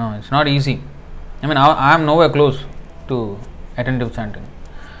 It's not easy. I am nowhere close to attentive chanting.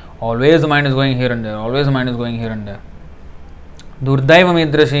 Always the mind is going here and there. Durdaivam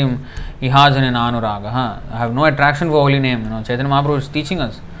idrashim ihajane anuraga. I have no attraction for holy name. Chaitanya Mahaprabhu is teaching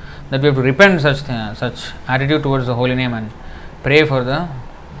us that we have to repent such attitude towards the holy name and pray for the.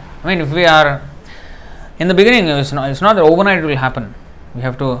 If we are in the beginning, it's not that overnight it will happen. We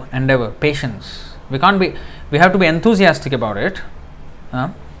have to endeavor patience. We have to be enthusiastic about it,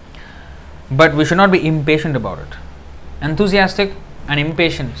 but we should not be impatient about it. Enthusiastic and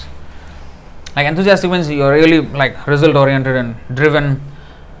impatience Like enthusiastic means you are really like result oriented and driven,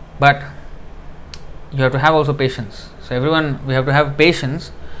 but you have to have also patience. So everyone, we have to have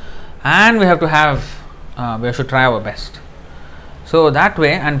patience, and we have to have we should try our best. So that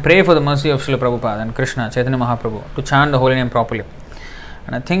way, and pray for the mercy of Srila Prabhupada and Krishna, Chaitanya Mahaprabhu, to chant the holy name properly.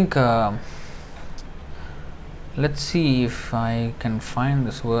 And I think, let's see if I can find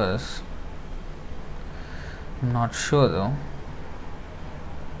this verse. I'm not sure though.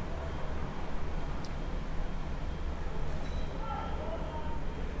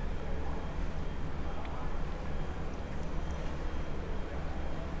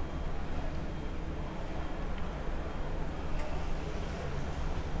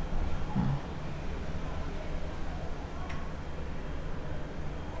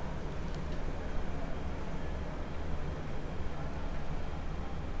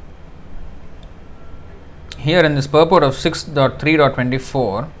 Here in this purport of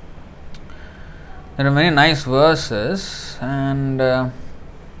 6.3.24, there are many nice verses, and Srila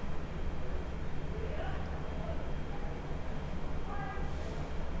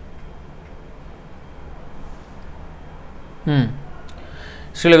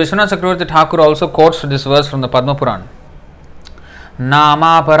Vishwanath Chakravarti Thakur also quotes this verse from the Padma Puran.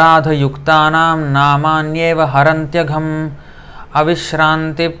 Namaparadha yuktanam namanyeva harantyagam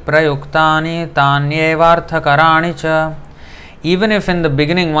avishranti prayuktani tanyevartha karani cha. Even if in the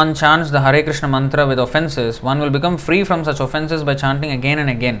beginning one chants the Hare Krishna mantra with offences, one will become free from such offences by chanting again and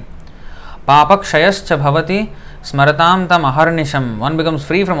again. Papak shayascha bhavati smaratam tam aharnisham. One becomes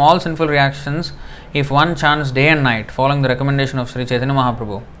free from all sinful reactions if one chants day and night, following the recommendation of Sri Chaitanya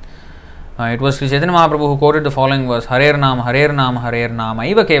Mahaprabhu. It was Sri Chaitanya Mahaprabhu who quoted the following verse: Harer Nama, Harer Nama, Harer Nama,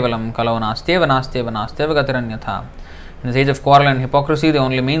 Iva Kevalam, Kalau Nasteva, Nasteva, Nasteva Gatiranyatha. In this age of quarrel and hypocrisy, the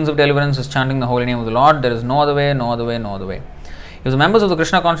only means of deliverance is chanting the holy name of the Lord. There is no other way, no other way, no other way. If the members of the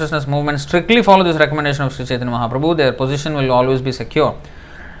Krishna consciousness movement strictly follow this recommendation of Sri Chaitanya Mahaprabhu, their position will always be secure.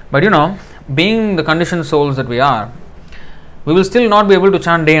 But being the conditioned souls that we are, we will still not be able to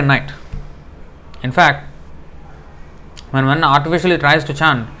chant day and night. In fact, when one artificially tries to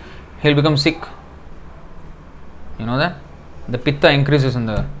chant, he'll become sick. You know that? The pitta increases in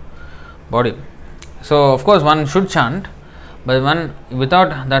the body. So, of course, one should chant, but one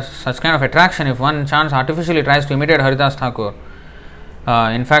without that such kind of attraction, if one chants artificially, tries to imitate Haridas Thakur,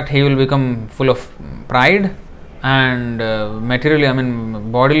 in fact, he will become full of pride, and materially,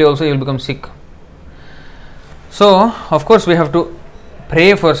 bodily also, he will become sick. So, of course, we have to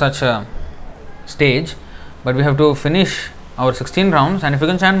pray for such a stage, but we have to finish our 16 rounds, and if we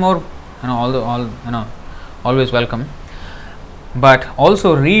can chant more, always welcome. But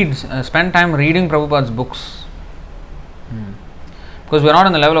also spend time reading Prabhupada's books, because we are not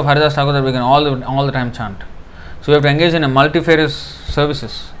on the level of Haridas Thakur that we can all the time chant. So we have to engage in a multifarious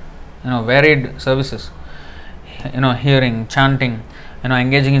services, varied services, hearing, chanting,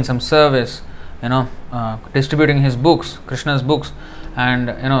 engaging in some service, distributing his books, Krishna's books, and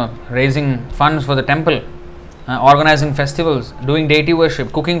raising funds for the temple, organizing festivals, doing deity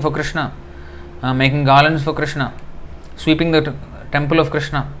worship, cooking for Krishna, making garlands for Krishna, sweeping the temple of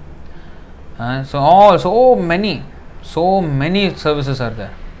Krishna. So many services are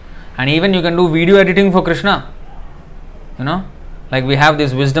there. And even you can do video editing for Krishna. Like we have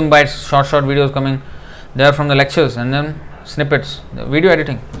these wisdom bites, short videos coming there from the lectures, and then snippets, the video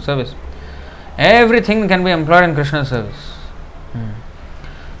editing service. Everything can be employed in Krishna's service.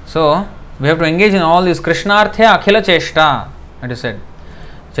 So we have to engage in all these Krishnarthya Akhila Cheshta, it is said.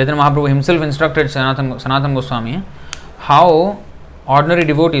 Chaitanya Mahaprabhu himself instructed Sanatana Goswami how ordinary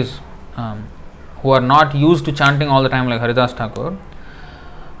devotees who are not used to chanting all the time like Haridas Thakur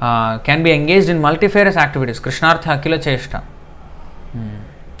can be engaged in multifarious activities, Krishnartha Akhila Cheshta.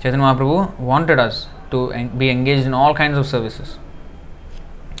 Chaitanya Mahaprabhu wanted us to be engaged in all kinds of services.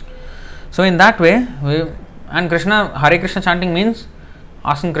 So in that way, Hare Krishna chanting means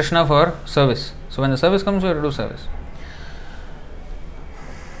asking Krishna for service. So when the service comes, we have to do service.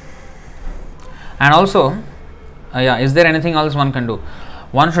 And also, is there anything else one can do?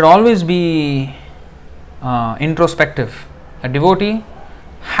 One should always be introspective. A devotee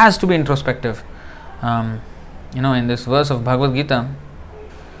has to be introspective. In this verse of Bhagavad Gita,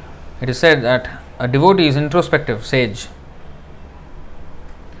 it is said that a devotee is introspective, sage.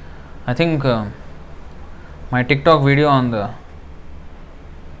 I think my TikTok video on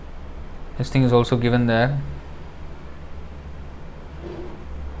this thing is also given there.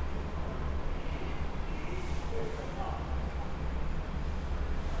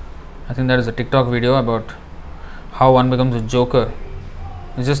 I think there is a TikTok video about how one becomes a joker.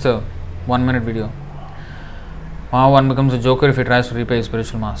 It's just a 1 minute video. How one becomes a joker if he tries to repay his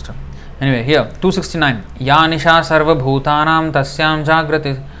spiritual master. Anyway, here 269. Ya nisha sarva bhutanam tasyam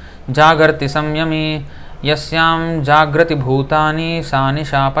jagrati samyami yasyam jagrati bhutani sa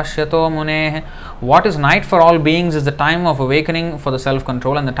nisha pashyato muneh. What is night for all beings is the time of awakening for the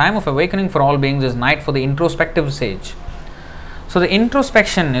self-control, and the time of awakening for all beings is night for the introspective sage. So the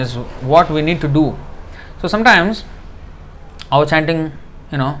introspection is what we need to do. So sometimes our chanting,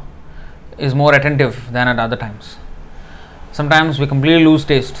 is more attentive than at other times. Sometimes we completely lose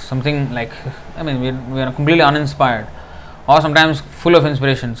taste, something like, we are completely uninspired, or sometimes full of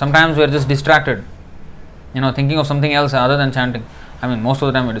inspiration. Sometimes we are just distracted, thinking of something else other than chanting. Most of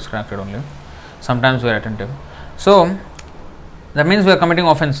the time we are distracted only. Sometimes we are attentive. So that means we are committing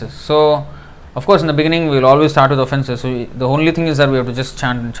offenses. So of course in the beginning we will always start with offenses. So the only thing is that we have to just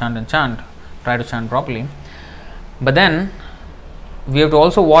chant and chant and chant, try to chant properly. But then we have to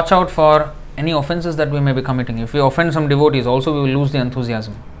also watch out for any offenses that we may be committing. If we offend some devotees, also we will lose the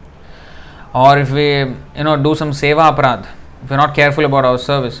enthusiasm. Or if we do some seva aparadh, if we are not careful about our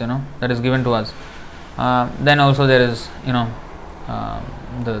service that is given to us, then also there is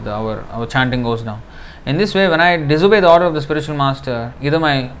our chanting goes down. In this way, when I disobey the order of the spiritual master, either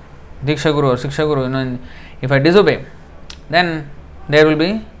my Diksha Guru or Shiksha Guru, if I disobey, then there will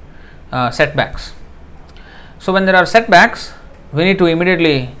be setbacks. So when there are setbacks, we need to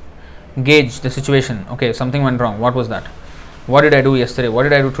immediately gauge the situation. Okay, something went wrong. What was that? What did I do yesterday? What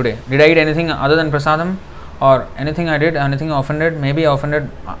did I do today? Did I eat anything other than prasadam? Or anything I did, anything I offended? Maybe I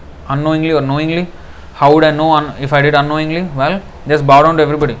offended unknowingly or knowingly. How would I know if I did unknowingly? Well, just bow down to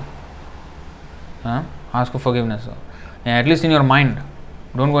everybody. Ask for forgiveness. At least in your mind.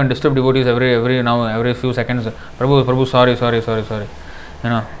 Don't go and disturb devotees every few seconds. Prabhu, sorry.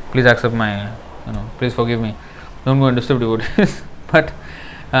 Please accept my, please forgive me. Don't go and disturb devotees. But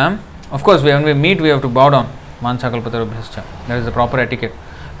of course, when we meet, we have to bow down. Vanchakalpatarabhyascha. That is the proper etiquette.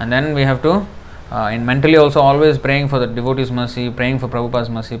 And then we have to, in mentally also always praying for the devotees' mercy, praying for Prabhupada's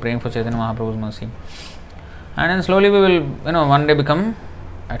mercy, praying for Chaitanya Mahaprabhu's mercy. And then slowly we will, one day become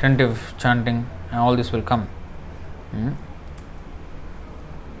attentive chanting, and all this will come.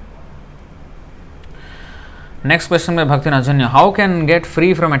 Next question by Bhakti Najanya. How can get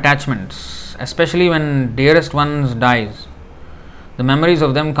free from attachments, especially when dearest ones dies? The memories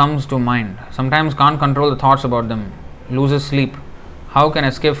of them comes to mind. Sometimes can't control the thoughts about them. Loses sleep. How can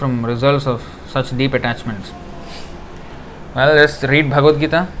escape from results of such deep attachments? Well, just read Bhagavad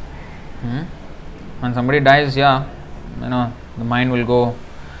Gita. When somebody dies, the mind will go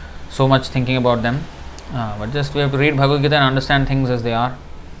so much thinking about them. But just we have to read Bhagavad Gita and understand things as they are.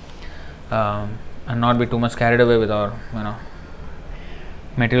 And not be too much carried away with our,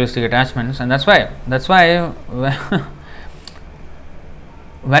 materialistic attachments. And that's why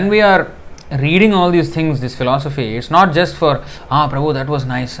when we are reading all these things, this philosophy, it's not just for, Prabhu, that was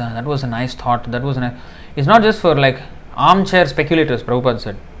nice, that was a nice thought, it's not just for like armchair speculators. Prabhupada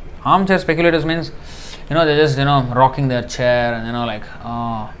said. Armchair speculators means, they're just, rocking their chair and,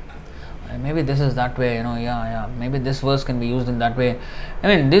 maybe this is that way, maybe this verse can be used in that way.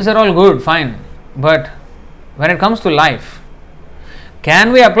 These are all good, fine. But when it comes to life,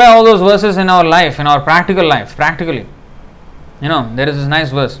 can we apply all those verses in our life, in our practical life, practically? There is this nice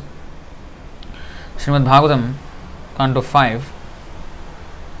verse. Srimad Bhagavatam, Canto 5,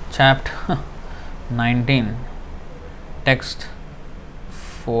 Chapter 19, Text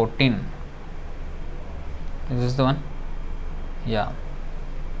 14. Is this the one? Yeah.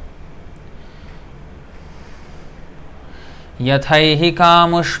 यथैहि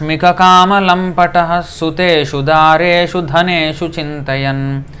कामुष्मिककामलम्पटः सुतेषु दारेषु धनेषु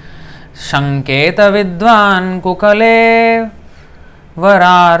चिन्तयन् शङ्केत विद्वान् कुकले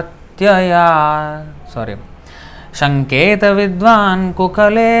शङ्केत विद्वान्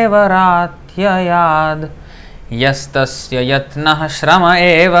कुकले वरात्ययाद् यस्तस्य यत्नः श्रम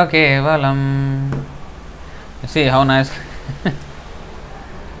एव केवलम्. You see how nice it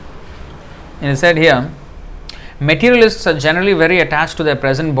is said here. Materialists are generally very attached to their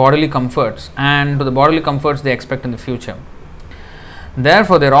present bodily comforts and to the bodily comforts they expect in the future.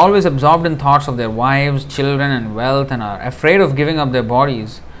 Therefore, they are always absorbed in thoughts of their wives, children, and wealth, and are afraid of giving up their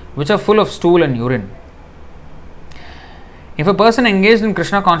bodies, which are full of stool and urine. If a person engaged in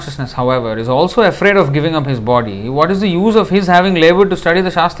Krishna consciousness, however, is also afraid of giving up his body, what is the use of his having labored to study the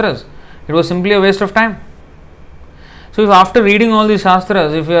Shastras? It was simply a waste of time. So, if after reading all these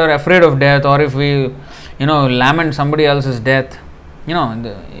Shastras, if we are afraid of death, or if we lament somebody else's death,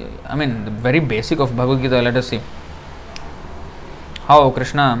 the very basic of Bhagavad Gita, let us see how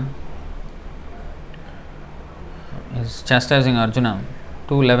Krishna is chastising Arjuna.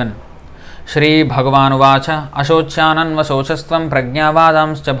 2:11. Shri Bhagavan Vacha Ashochananvasochastvam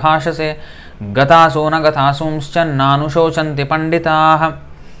Pragyavadamscha Bhashase Gatasona Gatasumscha Nanusochanti Panditaha.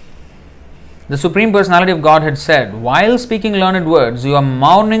 The Supreme Personality of Godhead said, while speaking learned words, you are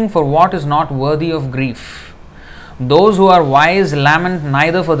mourning for what is not worthy of grief. Those who are wise lament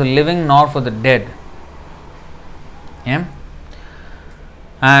neither for the living nor for the dead. Yeah?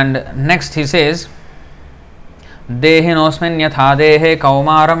 And next he says, Dehinosmin yatha dehe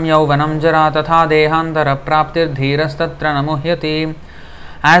kaumaram yauvanam jara tatha dehantara praptir dhirastatra namuhyati.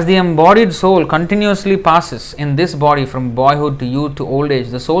 As the embodied soul continuously passes in this body from boyhood to youth to old age,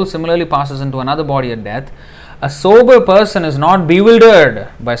 the soul similarly passes into another body at death. A sober person is not bewildered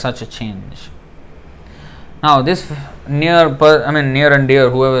by such a change. Now, this near and dear,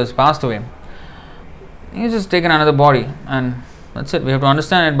 whoever has passed away, he's just taken another body, and that's it. We have to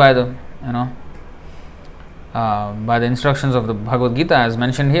understand it by the by the instructions of the Bhagavad Gita as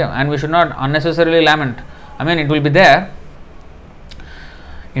mentioned here, and we should not unnecessarily lament. I mean, it will be there,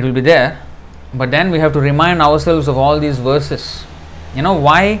 but then we have to remind ourselves of all these verses. You know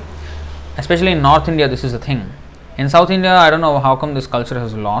why? Especially in North India, this is a thing. In South India, I don't know how come this culture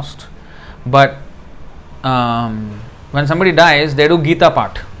has lost, but when somebody dies, they do Gita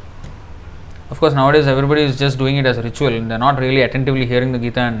part. Of course, nowadays everybody is just doing it as a ritual, and they're not really attentively hearing the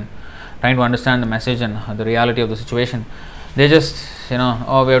Gita and trying to understand the message and the reality of the situation. They just, we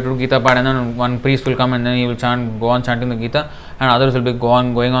have to do Gita part, and then one priest will come and then he will go on chanting the Gita, and others will be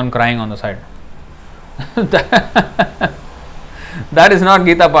going on crying on the side. That is not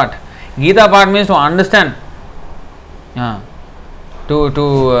Gita part. Gita part means to understand,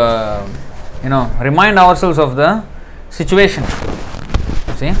 remind ourselves of the situation.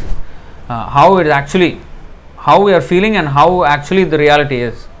 See how it actually, how we are feeling and how actually the reality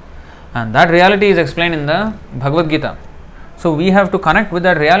is, and that reality is explained in the Bhagavad Gita. So we have to connect with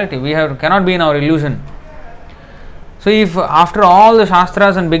that reality. Cannot be in our illusion. So if after all the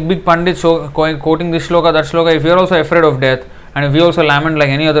Shastras and big pandits quoting this shloka, that shloka, if you are also afraid of death, and if we also lament like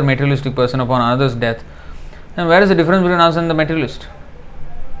any other materialistic person upon another's death, then where is the difference between us and the materialist?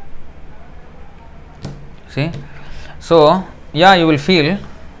 See? So, yeah, you will feel,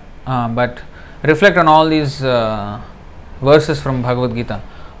 but reflect on all these verses from Bhagavad Gita,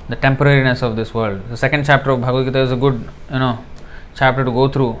 the temporariness of this world. The second chapter of Bhagavad Gita is a good, chapter to go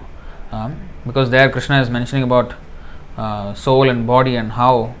through, because there Krishna is mentioning about soul and body and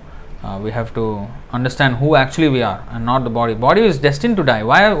how we have to understand who actually we are and not the body. Body is destined to die.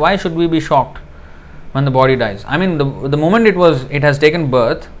 Why should we be shocked when the body dies? I mean, the moment it has taken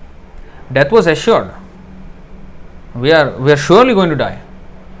birth, death was assured. We are surely going to die.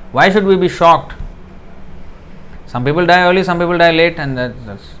 Why should we be shocked? Some people die early, some people die late, and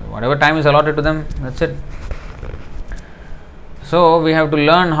that's whatever time is allotted to them, that's it. So we have to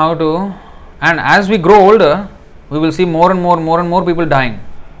learn how to, and as we grow older, we will see more and more people dying,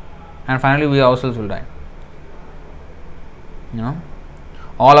 and finally we ourselves will die.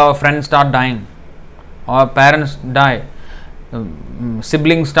 All our friends start dying, our parents die,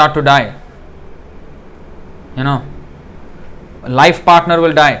 siblings start to die, life partner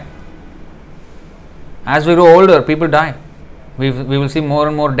will die. As we grow older, people die. We will see more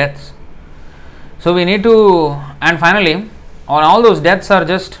and more deaths. So we need to, and finally, all those deaths are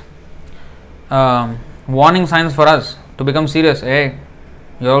just warning signs for us to become serious. Hey,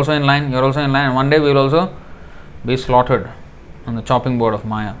 you're also in line, and one day we will also be slaughtered on the chopping board of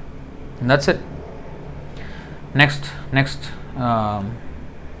Maya. And that's it. Next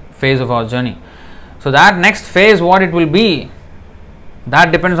phase of our journey. So that next phase, what it will be,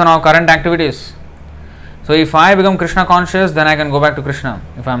 that depends on our current activities. So if I become Krishna conscious, then I can go back to Krishna.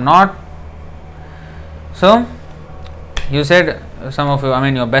 If I am not, so you said some of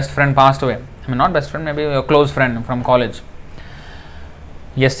you, your best friend passed away. Not best friend, maybe your close friend from college.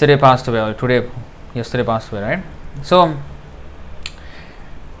 Yesterday passed away, or yesterday passed away, right? So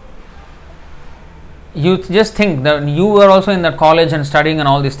you just think that you were also in that college and studying and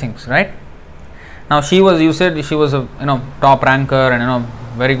all these things, right? Now you said she was a top ranker and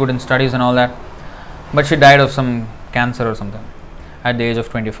very good in studies and all that, but she died of some cancer or something at the age of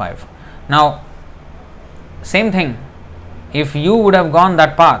 25. Now, same thing, if you would have gone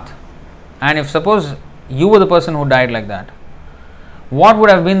that path, and if suppose you were the person who died like that, what would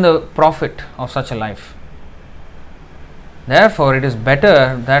have been the profit of such a life? Therefore, it is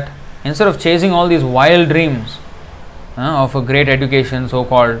better that instead of chasing all these wild dreams of a great education,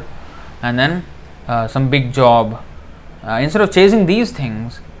 so-called, and then some big job, instead of chasing these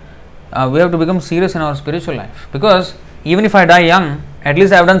things, we have to become serious in our spiritual life. Because even if I die young, at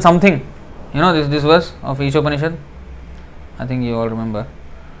least I have done something. This verse of Ishopanishad, I think you all remember.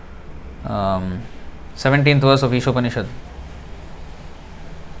 17th verse of Ishopanishad.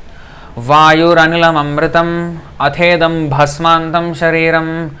 Vayuranilam amritam athedam bhasmantam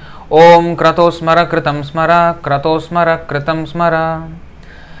shariram om kratosmara kritam smara kratosmara kritam smara.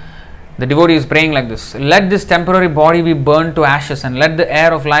 The devotee is praying like this: let this temporary body be burnt to ashes and let the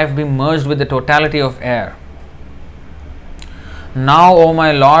air of life be merged with the totality of air. Now, O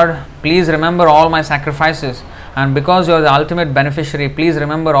my Lord, please remember all my sacrifices, and because you are the ultimate beneficiary, please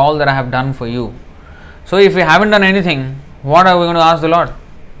remember all that I have done for you. So if we haven't done anything, what are we going to ask the Lord?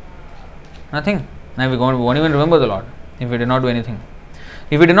 Nothing. Now we won't even remember the Lord if we did not do anything.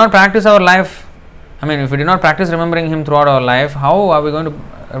 If we did not practice our life, if we did not practice remembering Him throughout our life, how are we going to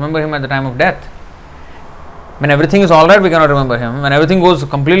remember Him at the time of death? When everything is alright, we cannot remember Him. When everything goes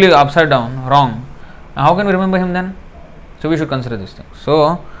completely upside down, wrong, how can we remember Him then? So we should consider these things.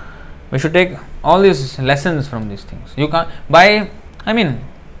 So we should take all these lessons from these things. You can't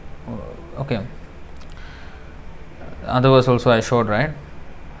okay. Other verse also I showed, right?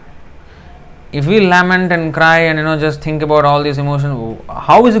 If we lament and cry and just think about all these emotions,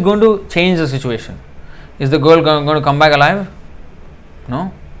 how is it going to change the situation? Is the girl going to come back alive?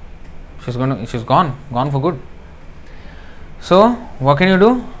 No. She's gone for good. So what can you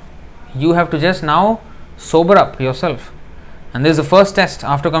do? You have to just now sober up yourself. And this is the first test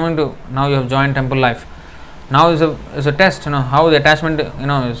after coming to, now you have joined temple life. Now is a test, how the attachment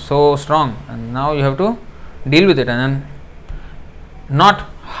is so strong, and now you have to deal with it and then not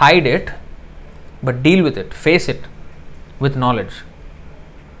hide it, but deal with it, face it with knowledge.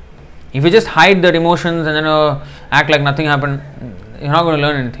 If you just hide the emotions and then act like nothing happened, you're not going to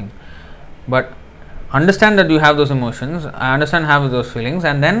learn anything. But understand that you have those emotions, I understand have those feelings,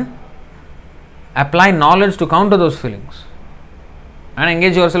 and then apply knowledge to counter those feelings and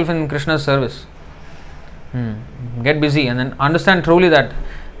engage yourself in Krishna's service. Get busy and then understand truly that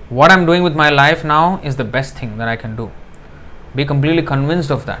what I'm doing with my life now is the best thing that I can do. Be completely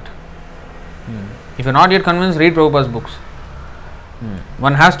convinced of that. If you're not yet convinced, read Prabhupada's books.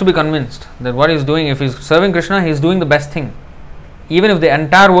 One has to be convinced that what he's doing, if he's serving Krishna, he's doing the best thing. Even if the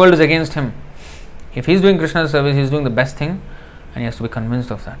entire world is against him, if he's doing Krishna's service, he's doing the best thing, and he has to be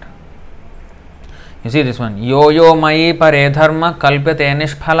convinced of that. You see this one. Yo yo mayi pare dharma kalpyate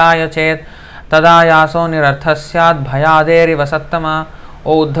nishphalaya chet tada yaso nirartha syad bhayaderi vasattama.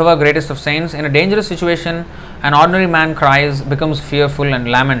 O Uddhava, greatest of saints, in a dangerous situation, an ordinary man cries, becomes fearful and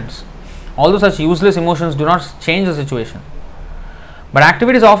laments. Although such useless emotions do not change the situation. But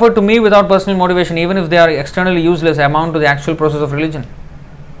activities offered to me without personal motivation, even if they are externally useless, amount to the actual process of religion.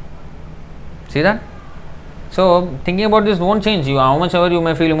 See that? So, thinking about this won't change you. How much ever you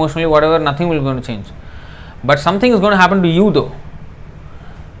may feel emotionally, whatever, nothing will going to change. But something is going to happen to you though.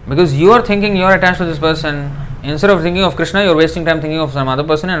 Because you are thinking you are attached to this person. Instead of thinking of Krishna, you are wasting time thinking of some other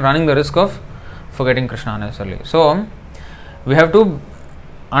person and running the risk of forgetting Krishna unnecessarily. So, we have to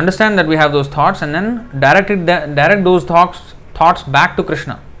understand that we have those thoughts and then direct those thoughts back to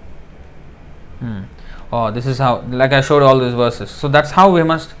Krishna. Oh, this is how, like I showed all these verses. So that's how we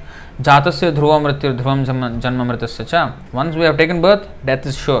must. Jatasya dhruva mrityu dhruvam janma mritasya cha. Once we have taken birth, death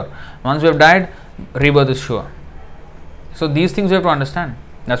is sure. Once we have died, rebirth is sure. So these things we have to understand.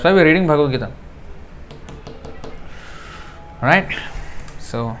 That's why we are reading Bhagavad Gita. Right?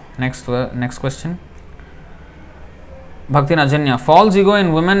 So next question. Bhakti Najanya. False ego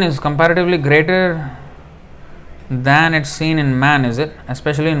in women is comparatively greater than it's seen in man, is it?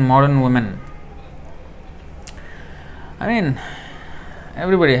 Especially in modern women.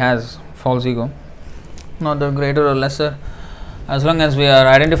 Everybody has false ego. Not the greater or lesser. As long as we are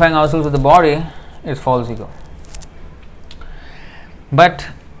identifying ourselves with the body, it's false ego. But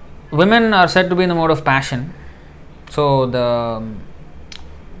women are said to be in the mode of passion. So the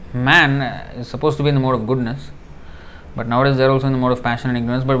man is supposed to be in the mode of goodness. But nowadays they are also in the mode of passion and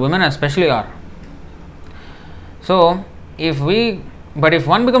ignorance. But women especially are. So if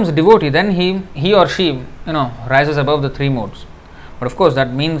one becomes a devotee, then he or she rises above the three modes. But of course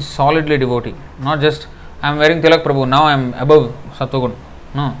that means solidly devotee, not just I am wearing Tilak Prabhu, now I am above Sattvagun.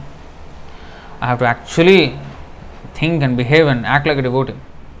 No, I have to actually think and behave and act like a devotee.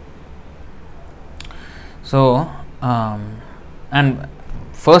 So and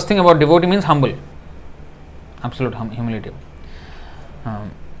first thing about devotee means humble, absolute humility.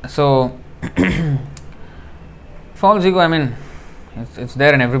 So false ego, it's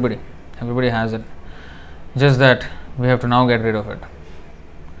there in everybody. Everybody has it. Just that we have to now get rid of it.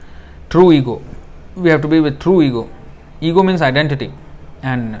 True ego. We have to be with true ego. Ego means identity.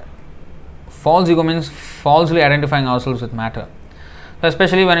 And false ego means falsely identifying ourselves with matter.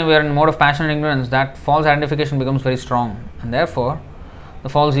 Especially when we are in mode of passion and ignorance, that false identification becomes very strong, and therefore the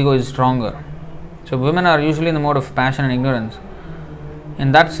false ego is stronger. So women are usually in the mode of passion and ignorance.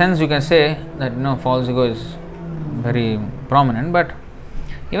 In that sense, you can say that false ego is very prominent, but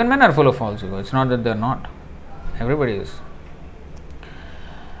even men are full of false ego. It's not that they're not. Everybody is.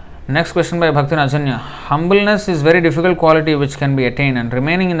 Next question by Bhakti Ajanya. Humbleness is very difficult quality which can be attained, and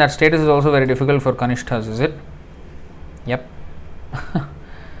remaining in that status is also very difficult for Kanishthas, is it? Yep.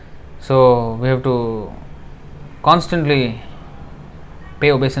 So we have to constantly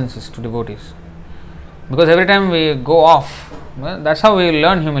pay obeisances to devotees, because every time we go off, well, that's how we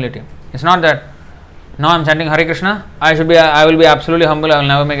learn humility. It's not that now I'm chanting Hare Krishna, I will be absolutely humble, I will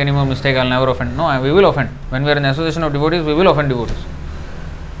never make any more mistake, I will never offend. No, we will offend. When we are in the association of devotees, we will offend devotees.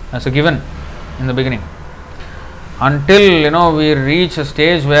 That's a given in the beginning. Until we reach a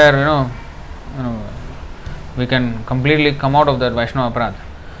stage where we can completely come out of that Vaishnava aparadha.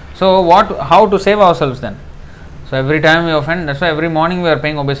 So how to save ourselves then? So every time we offend, that's why every morning we are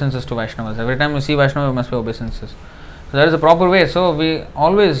paying obeisances to Vaishnavas. Every time we see Vaishnava, we must pay obeisances. So that is the proper way. So we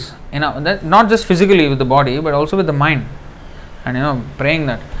always, not just physically with the body, but also with the mind. And praying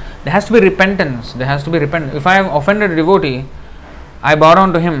that. There has to be repentance. If I have offended a devotee, I bow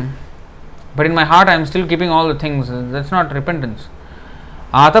down to him, but in my heart I am still keeping all the things. That's not repentance.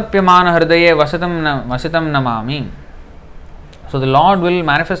 Atapyamana hridaye vasitam namami. So the Lord will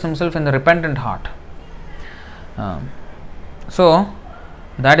manifest Himself in the repentant heart. So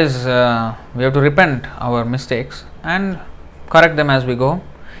that is, we have to repent our mistakes and correct them as we go.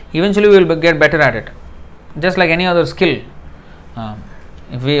 Eventually we will get better at it. Just like any other skill.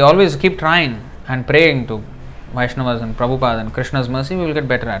 If we always keep trying and praying to Vaishnavas and Prabhupada and Krishna's mercy, we will get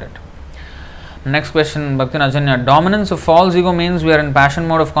better at it. Next question, Bhakti Ajanya. Dominance of false ego means we are in passion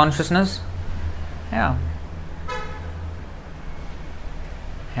mode of consciousness? Yeah.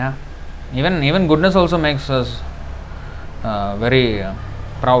 Even goodness also makes us very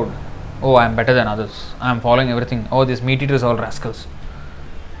proud. Oh, I am better than others. I am following everything. Oh, these meat eaters are all rascals.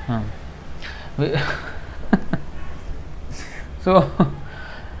 So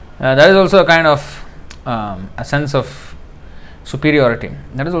that is also a kind of a sense of superiority.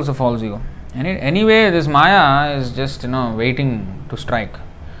 That is also false ego. Anyway, this Maya is just waiting to strike.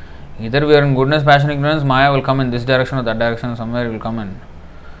 Either we are in goodness, passion, ignorance, Maya will come in this direction or that direction, somewhere it will come in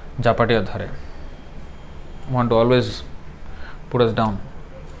Japati Adhare. Want to always put us down.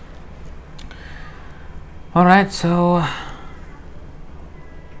 Alright, so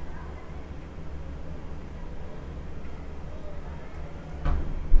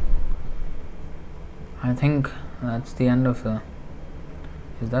I think that's the end of the.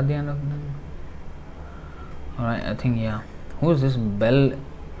 Is that the end of the? Alright, I think yeah. Who is this Bell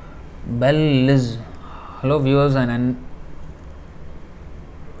Liz? Hello viewers, and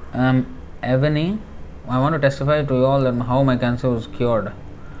Evany. I want to testify to you all that how my cancer was cured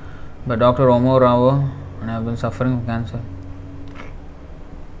by Dr. Omo Rao, and I have been suffering from cancer.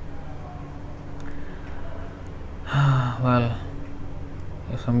 Well,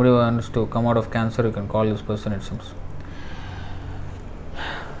 if somebody wants to come out of cancer, you can call this person, it seems.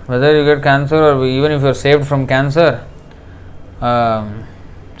 Whether you get cancer or even if you are saved from cancer,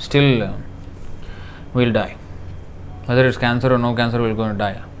 still we'll die. Whether it's cancer or no cancer, we're going to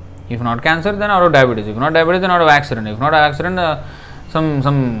die. If not cancer, then out of diabetes. If not diabetes, then out of accident. If not accident,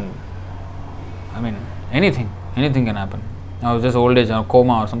 anything can happen. Or just old age or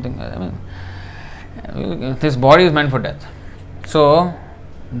coma or something. This body is meant for death. So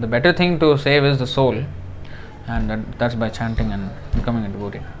the better thing to save is the soul, and that's by chanting and becoming a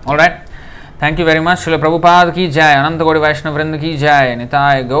devotee. Alright, thank you very much. Srila Prabhupada ki jai, Ananta Gauri Vaishnava Vrinda ki jai,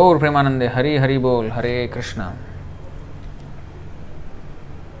 Nitai Gaur Premanande, Hari Hari Bol, Hare Krishna.